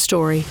back to the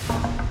story.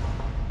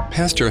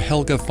 Pastor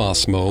Helge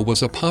Fossmo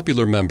was a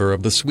popular member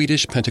of the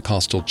Swedish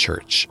Pentecostal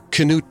Church,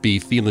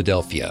 Knutby,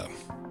 Philadelphia.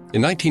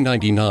 In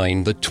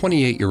 1999, the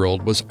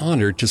 28-year-old was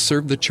honored to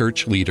serve the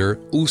church leader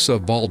Usa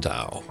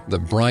Waldau, the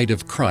bride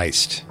of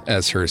Christ,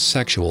 as her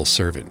sexual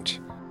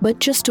servant. But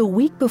just a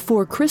week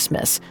before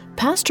Christmas,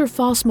 Pastor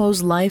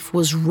Fossmo's life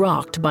was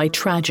rocked by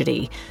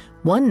tragedy.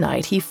 One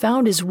night, he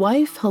found his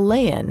wife,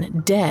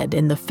 Helene, dead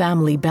in the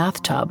family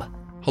bathtub.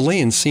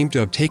 Helene seemed to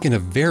have taken a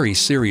very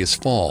serious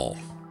fall.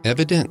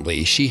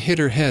 Evidently, she hit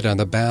her head on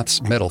the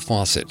bath's metal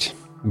faucet.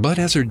 But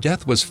as her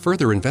death was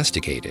further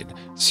investigated,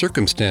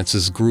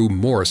 circumstances grew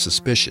more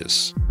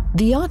suspicious.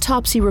 The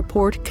autopsy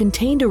report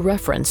contained a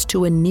reference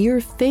to a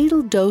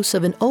near-fatal dose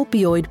of an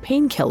opioid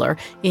painkiller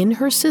in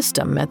her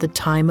system at the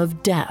time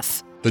of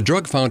death. The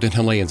drug found in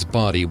Helene's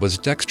body was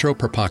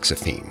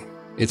dextropropoxyphene.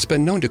 It's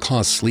been known to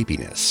cause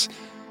sleepiness.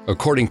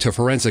 According to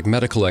forensic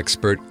medical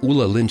expert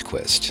Ulla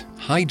Lindquist,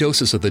 high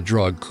doses of the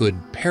drug could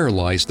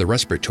paralyze the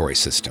respiratory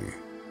system.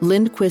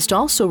 Lindquist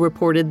also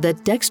reported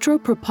that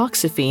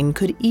dextropropoxyphene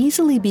could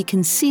easily be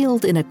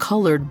concealed in a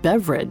colored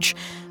beverage.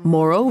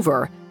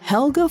 Moreover,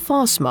 Helge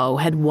Fossmo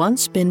had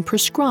once been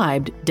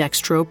prescribed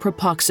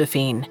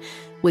dextropropoxyphene.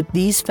 With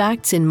these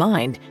facts in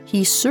mind,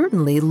 he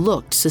certainly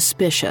looked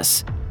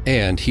suspicious.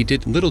 And he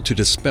did little to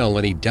dispel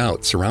any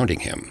doubt surrounding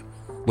him.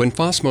 When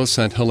Fossmo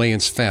sent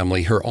Helene's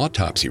family her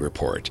autopsy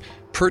report,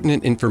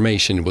 pertinent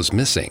information was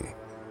missing.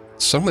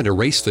 Someone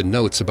erased the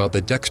notes about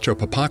the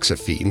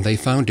dextropropoxyphene they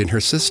found in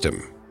her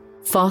system.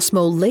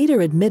 Fossmo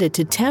later admitted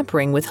to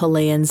tampering with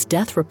Helene's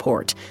death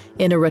report.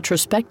 In a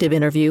retrospective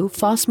interview,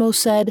 Fossmo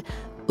said,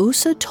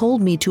 "Usa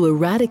told me to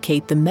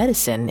eradicate the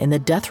medicine in the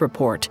death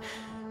report.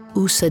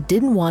 Usa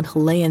didn't want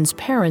Helene's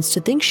parents to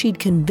think she'd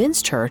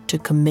convinced her to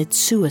commit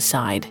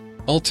suicide.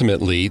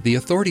 Ultimately, the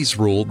authorities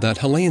ruled that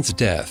Helene's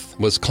death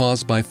was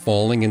caused by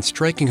falling and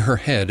striking her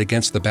head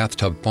against the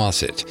bathtub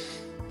faucet.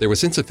 There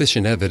was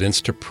insufficient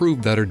evidence to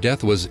prove that her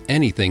death was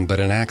anything but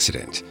an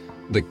accident.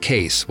 The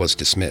case was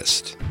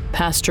dismissed.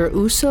 Pastor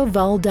Usa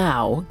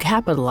Valdau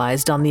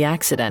capitalized on the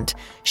accident.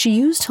 She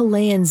used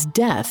Helene's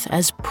death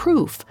as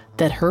proof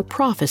that her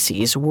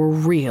prophecies were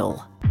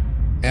real.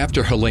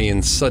 After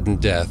Helene's sudden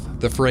death,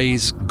 the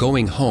phrase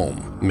 "going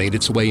home" made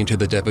its way into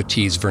the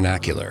devotees'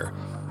 vernacular.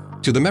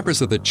 To the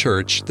members of the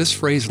church, this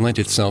phrase lent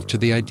itself to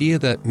the idea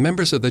that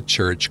members of the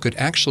church could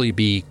actually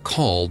be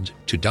called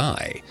to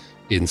die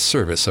in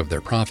service of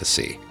their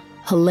prophecy.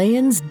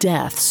 Helene's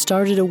death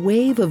started a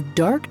wave of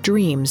dark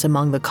dreams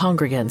among the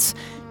congregants.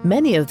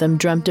 Many of them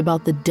dreamt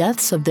about the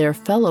deaths of their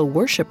fellow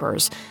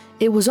worshipers.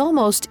 It was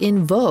almost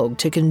in vogue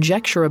to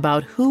conjecture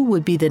about who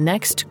would be the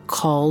next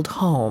called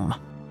home.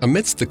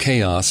 Amidst the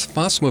chaos,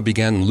 Fossmo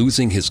began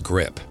losing his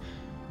grip.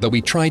 Though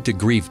he tried to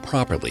grieve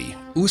properly,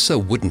 Usa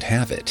wouldn't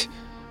have it.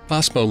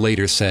 Fossmo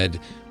later said,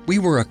 "We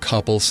were a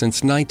couple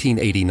since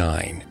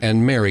 1989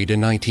 and married in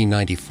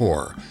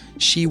 1994.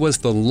 She was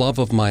the love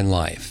of my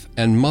life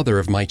and mother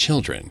of my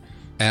children.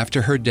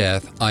 After her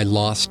death, I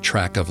lost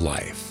track of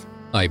life.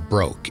 I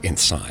broke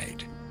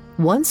inside."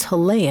 Once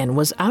Helene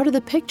was out of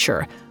the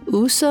picture,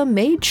 Usa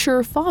made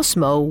sure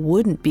Fossmo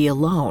wouldn't be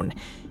alone.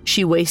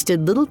 She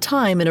wasted little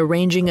time in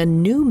arranging a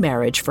new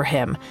marriage for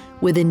him.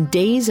 Within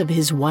days of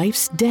his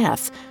wife's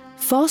death,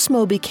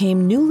 Fossmo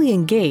became newly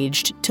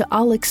engaged to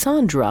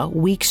Alexandra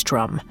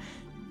Wikström,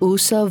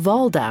 Usa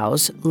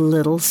Valdau's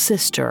little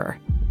sister.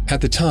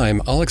 At the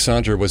time,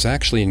 Alexandra was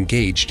actually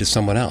engaged to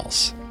someone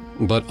else.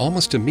 But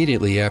almost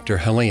immediately after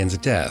Helene's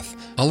death,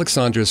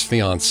 Alexandra's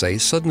fiancé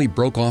suddenly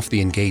broke off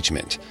the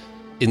engagement.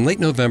 In late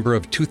November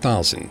of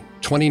 2000,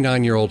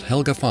 29-year-old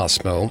Helge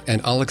Fossmo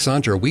and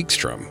Alexandra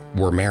Wikström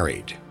were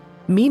married.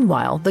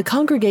 Meanwhile, the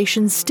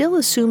congregation still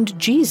assumed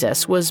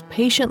Jesus was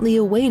patiently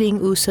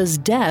awaiting Usa's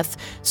death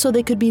so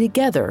they could be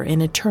together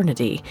in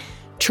eternity.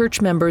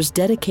 Church members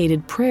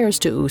dedicated prayers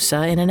to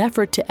Usa in an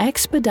effort to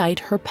expedite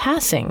her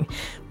passing.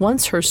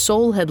 Once her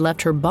soul had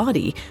left her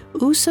body,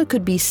 Usa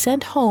could be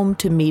sent home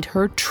to meet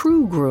her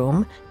true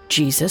groom,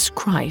 Jesus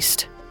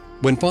Christ.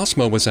 When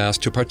Fossmo was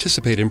asked to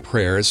participate in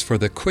prayers for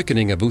the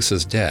quickening of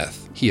Usa's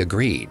death, he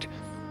agreed.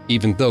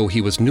 Even though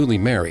he was newly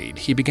married,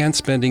 he began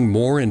spending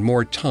more and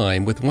more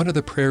time with one of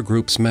the prayer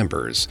group's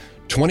members,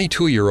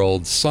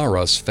 22-year-old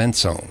Sara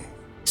Svensson.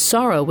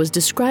 Sara was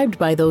described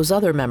by those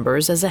other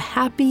members as a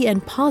happy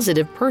and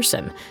positive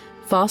person.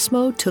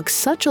 Fossmo took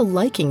such a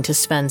liking to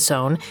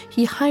Svensson,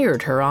 he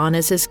hired her on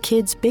as his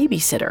kid's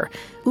babysitter.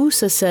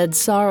 Usa said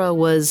Sara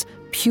was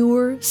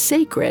pure,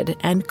 sacred,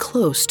 and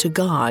close to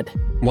God.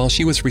 While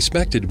she was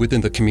respected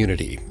within the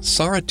community,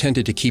 Sara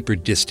tended to keep her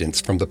distance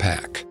from the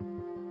pack.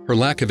 Her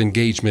lack of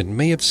engagement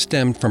may have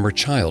stemmed from her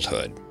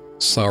childhood.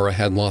 Sara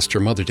had lost her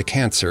mother to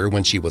cancer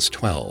when she was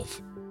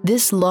 12.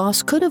 This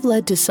loss could have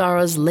led to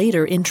Sara's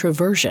later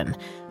introversion.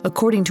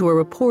 According to a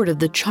report of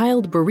the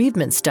Child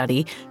Bereavement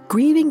Study,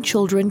 grieving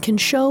children can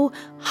show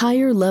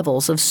higher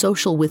levels of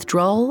social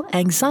withdrawal,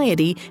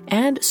 anxiety,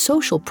 and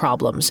social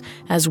problems,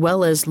 as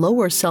well as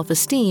lower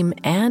self-esteem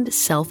and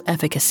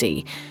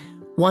self-efficacy.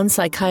 One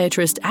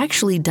psychiatrist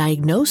actually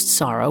diagnosed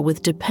Sara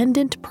with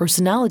dependent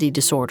personality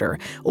disorder,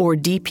 or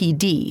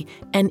DPD,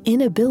 an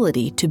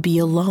inability to be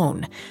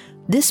alone.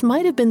 This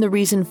might have been the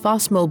reason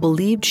Fossmo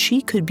believed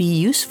she could be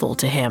useful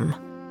to him.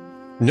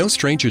 No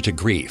stranger to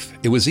grief,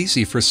 it was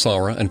easy for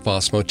Sara and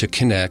Fossmo to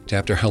connect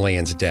after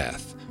Helene's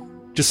death.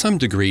 To some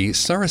degree,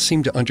 Sara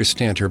seemed to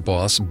understand her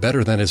boss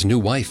better than his new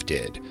wife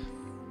did.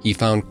 He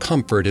found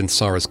comfort in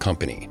Sara's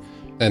company,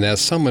 and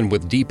as someone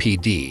with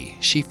DPD,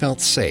 she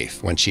felt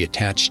safe when she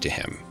attached to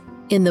him.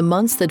 In the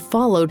months that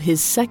followed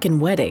his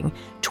second wedding,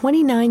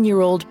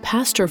 29-year-old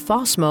Pastor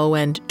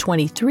Fossmo and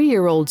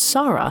 23-year-old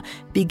Sara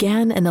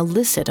began an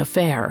illicit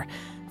affair.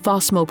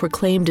 Fossmo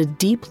proclaimed a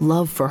deep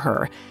love for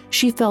her.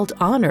 She felt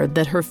honored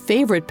that her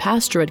favorite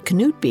pastor at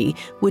Knutby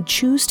would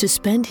choose to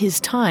spend his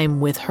time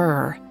with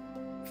her.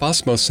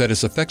 Fossmo said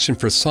his affection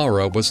for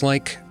Sara was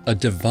like a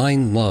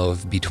divine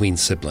love between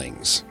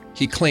siblings.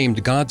 He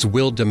claimed God's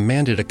will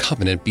demanded a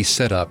covenant be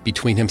set up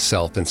between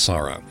himself and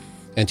Sara,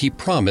 and he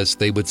promised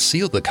they would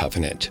seal the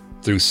covenant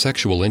through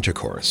sexual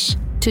intercourse.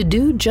 To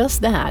do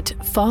just that,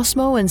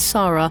 Fossmo and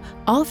Sara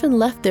often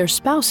left their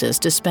spouses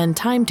to spend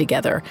time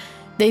together.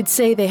 They'd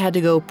say they had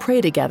to go pray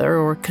together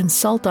or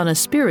consult on a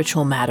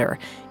spiritual matter.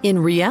 In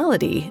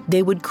reality,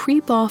 they would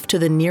creep off to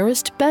the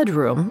nearest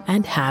bedroom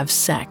and have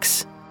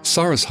sex.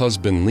 Sara's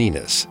husband,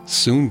 Linus,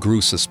 soon grew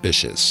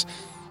suspicious.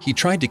 He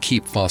tried to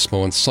keep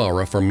Fossmo and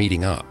Sara from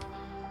meeting up,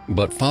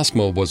 but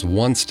Fossmo was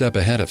one step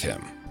ahead of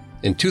him.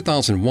 In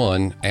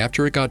 2001,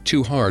 after it got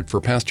too hard for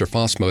Pastor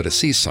Fossmo to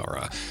see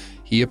Sara,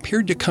 he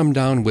appeared to come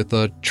down with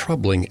a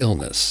troubling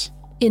illness.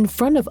 In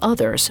front of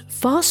others,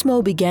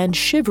 Fossmo began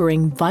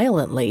shivering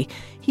violently.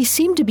 He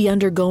seemed to be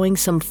undergoing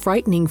some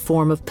frightening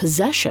form of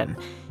possession.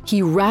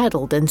 He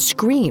rattled and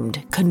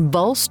screamed,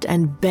 convulsed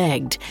and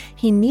begged.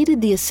 He needed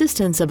the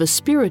assistance of a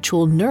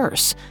spiritual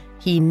nurse.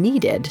 He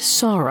needed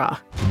Sarah.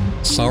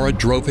 Sarah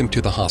drove him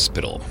to the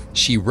hospital.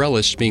 She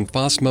relished being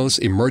Fossmo's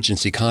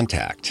emergency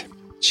contact.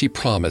 She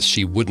promised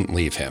she wouldn't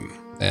leave him,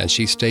 and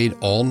she stayed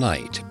all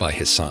night by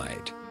his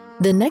side.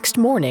 The next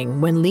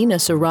morning, when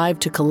Linus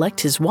arrived to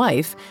collect his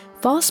wife,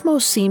 Fossmo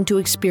seemed to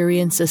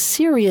experience a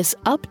serious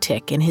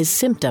uptick in his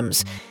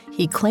symptoms.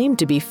 He claimed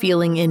to be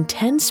feeling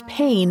intense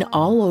pain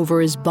all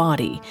over his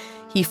body.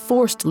 He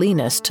forced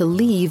Linus to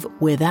leave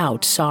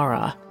without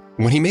Sarah.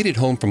 When he made it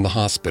home from the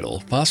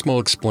hospital,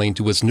 Fossmo explained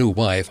to his new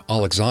wife,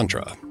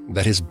 Alexandra,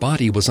 that his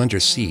body was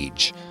under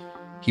siege.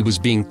 He was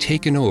being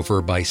taken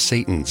over by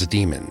Satan's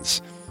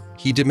demons.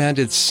 He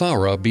demanded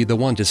Sarah be the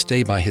one to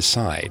stay by his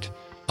side.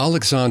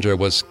 Alexandra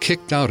was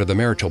kicked out of the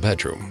marital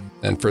bedroom,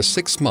 and for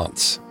 6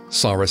 months,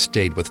 Sarah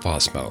stayed with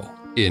Fossmo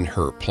in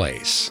her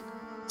place.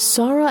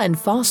 Sarah and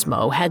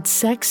Fossmo had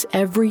sex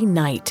every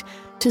night.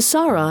 To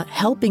Sarah,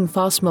 helping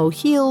Fossmo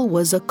heal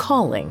was a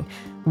calling.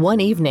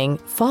 One evening,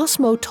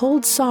 Fossmo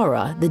told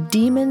Sarah the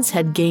demons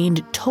had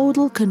gained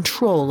total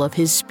control of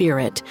his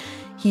spirit.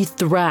 He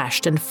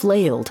thrashed and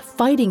flailed,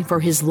 fighting for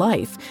his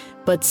life,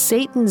 but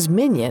Satan's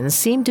minions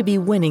seemed to be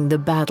winning the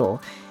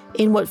battle.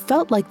 In what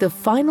felt like the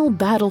final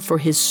battle for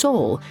his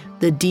soul,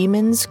 the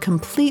demons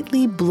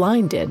completely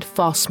blinded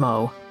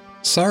Fossmo.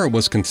 Sarah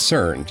was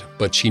concerned,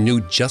 but she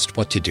knew just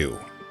what to do.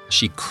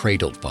 She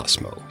cradled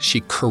Fossmo.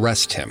 She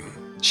caressed him.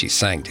 She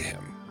sang to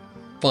him.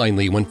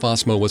 Finally, when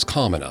Fossmo was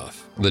calm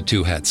enough, the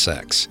two had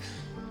sex.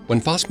 When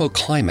Fossmo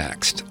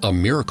climaxed, a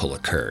miracle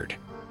occurred.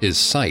 His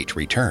sight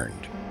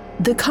returned.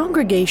 The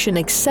congregation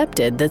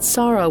accepted that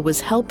Sarah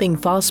was helping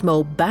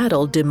Fossmo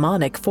battle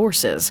demonic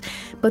forces,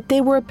 but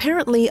they were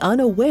apparently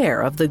unaware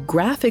of the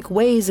graphic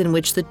ways in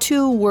which the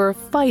two were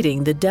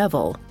fighting the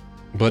devil.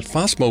 But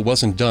Fossmo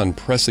wasn't done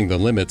pressing the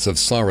limits of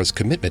Sarah's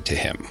commitment to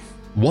him.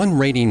 One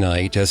rainy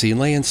night, as he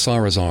lay in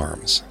Sarah's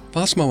arms,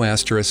 Fossmo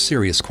asked her a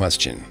serious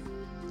question.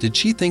 Did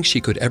she think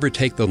she could ever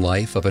take the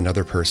life of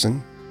another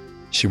person?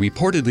 She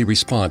reportedly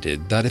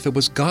responded that if it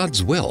was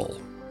God's will,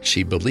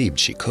 she believed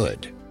she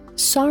could.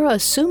 Sarah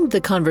assumed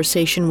the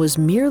conversation was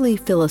merely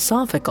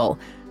philosophical.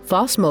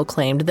 Fossmo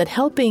claimed that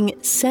helping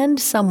send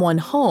someone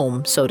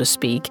home, so to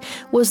speak,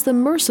 was the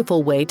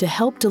merciful way to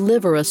help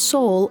deliver a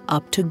soul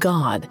up to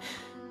God.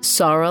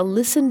 Sarah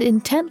listened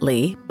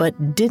intently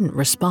but didn't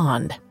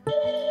respond.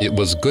 It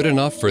was good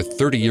enough for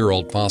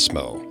 30-year-old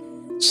Fossmo.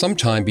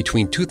 Sometime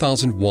between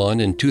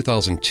 2001 and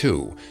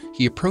 2002,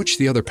 he approached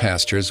the other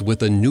pastors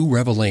with a new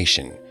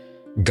revelation.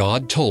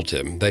 God told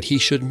him that he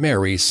should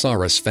marry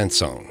Sarah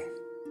Svensson.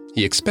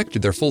 He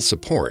expected their full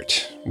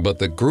support, but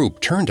the group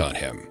turned on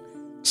him.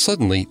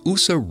 Suddenly,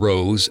 Usa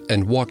rose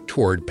and walked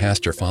toward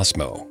Pastor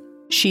Fossmo.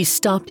 She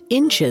stopped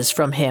inches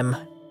from him.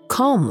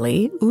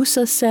 Calmly,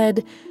 Usa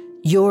said,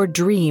 "Your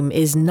dream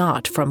is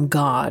not from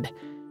God."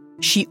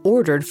 She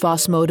ordered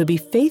Fossmo to be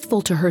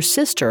faithful to her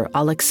sister,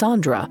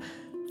 Alexandra.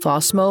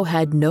 Fossmo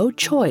had no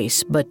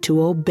choice but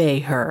to obey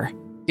her.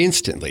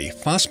 Instantly,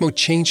 Fossmo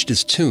changed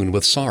his tune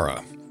with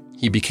Sarah.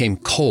 He became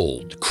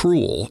cold,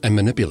 cruel, and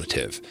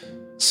manipulative.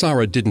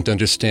 Sarah didn't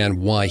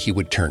understand why he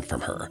would turn from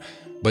her,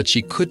 but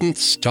she couldn't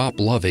stop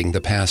loving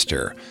the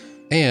pastor,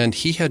 and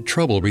he had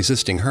trouble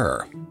resisting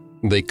her.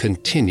 They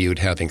continued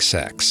having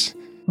sex.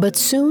 But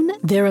soon,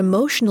 their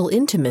emotional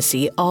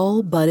intimacy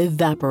all but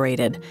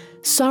evaporated.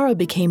 Sarah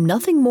became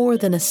nothing more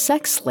than a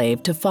sex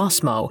slave to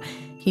Fossmo.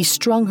 He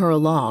strung her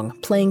along,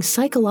 playing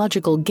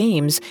psychological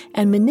games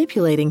and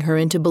manipulating her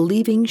into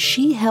believing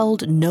she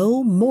held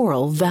no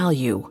moral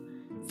value.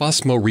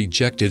 Fossmo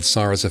rejected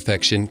Sarah's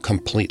affection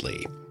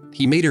completely.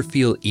 He made her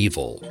feel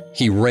evil.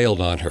 He railed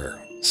on her,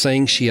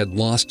 saying she had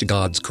lost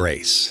God's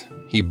grace.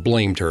 He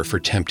blamed her for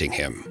tempting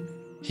him.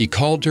 He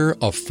called her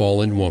a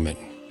fallen woman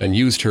and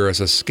used her as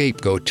a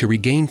scapegoat to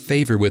regain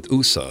favor with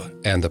Usa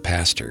and the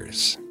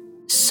pastors.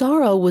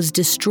 Sarah was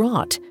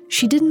distraught.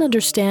 She didn't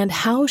understand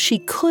how she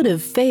could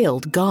have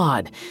failed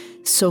God.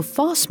 So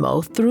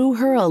Fossmo threw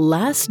her a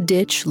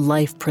last-ditch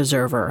life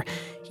preserver.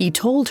 He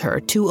told her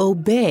to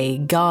obey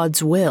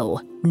God's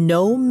will,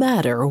 no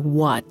matter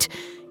what,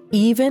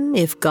 even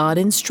if God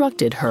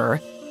instructed her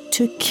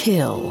to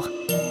kill.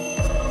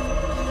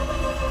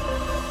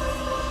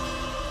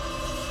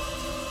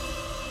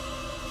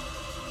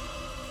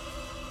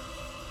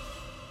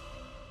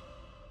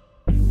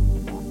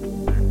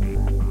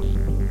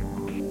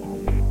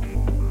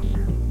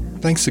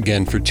 Thanks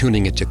again for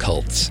tuning into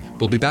Cults.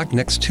 We'll be back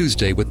next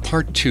Tuesday with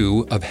part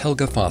 2 of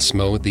Helge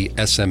Fossmo, the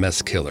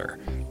SMS Killer.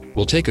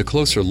 We'll take a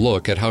closer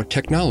look at how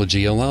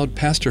technology allowed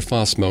Pastor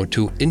Fossmo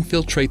to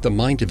infiltrate the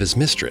mind of his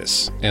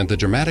mistress and the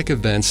dramatic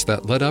events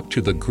that led up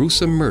to the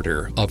gruesome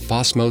murder of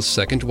Fossmo's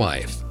second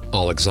wife,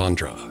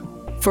 Alexandra.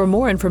 For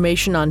more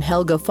information on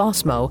Helge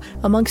Fossmo,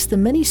 amongst the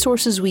many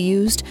sources we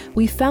used,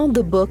 we found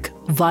the book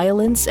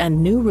Violence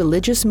and New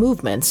Religious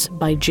Movements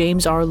by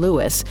James R.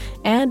 Lewis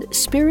and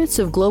Spirits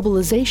of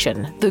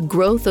Globalization, The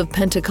Growth of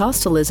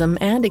Pentecostalism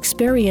and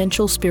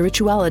Experiential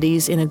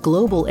Spiritualities in a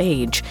Global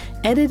Age,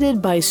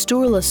 edited by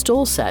Sturla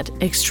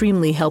Stolset,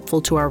 extremely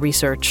helpful to our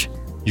research.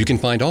 You can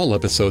find all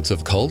episodes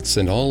of Cults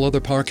and all other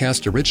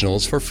Parcast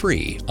originals for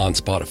free on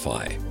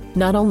Spotify.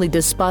 Not only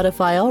does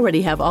Spotify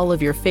already have all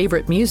of your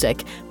favorite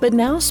music, but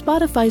now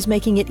Spotify's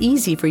making it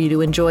easy for you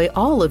to enjoy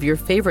all of your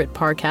favorite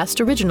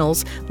Parcast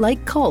originals,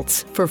 like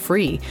Cults, for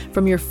free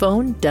from your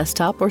phone,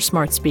 desktop, or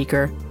smart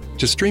speaker.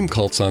 To stream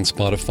Cults on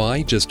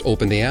Spotify, just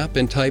open the app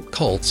and type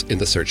Cults in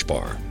the search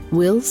bar.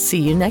 We'll see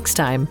you next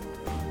time.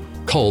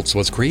 Cults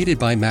was created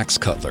by Max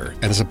Cutler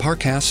and is a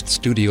Parcast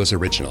Studios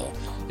original.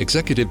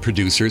 Executive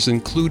producers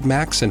include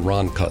Max and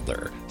Ron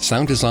Cutler.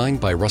 Sound design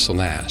by Russell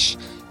Nash,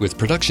 with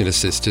production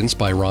assistance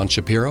by Ron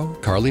Shapiro,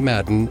 Carly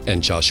Madden,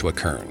 and Joshua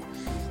Kern.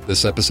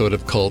 This episode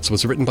of Cults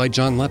was written by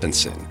John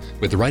Levinson,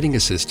 with writing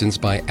assistance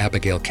by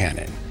Abigail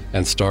Cannon,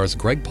 and stars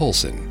Greg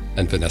Polson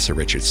and Vanessa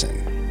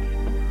Richardson.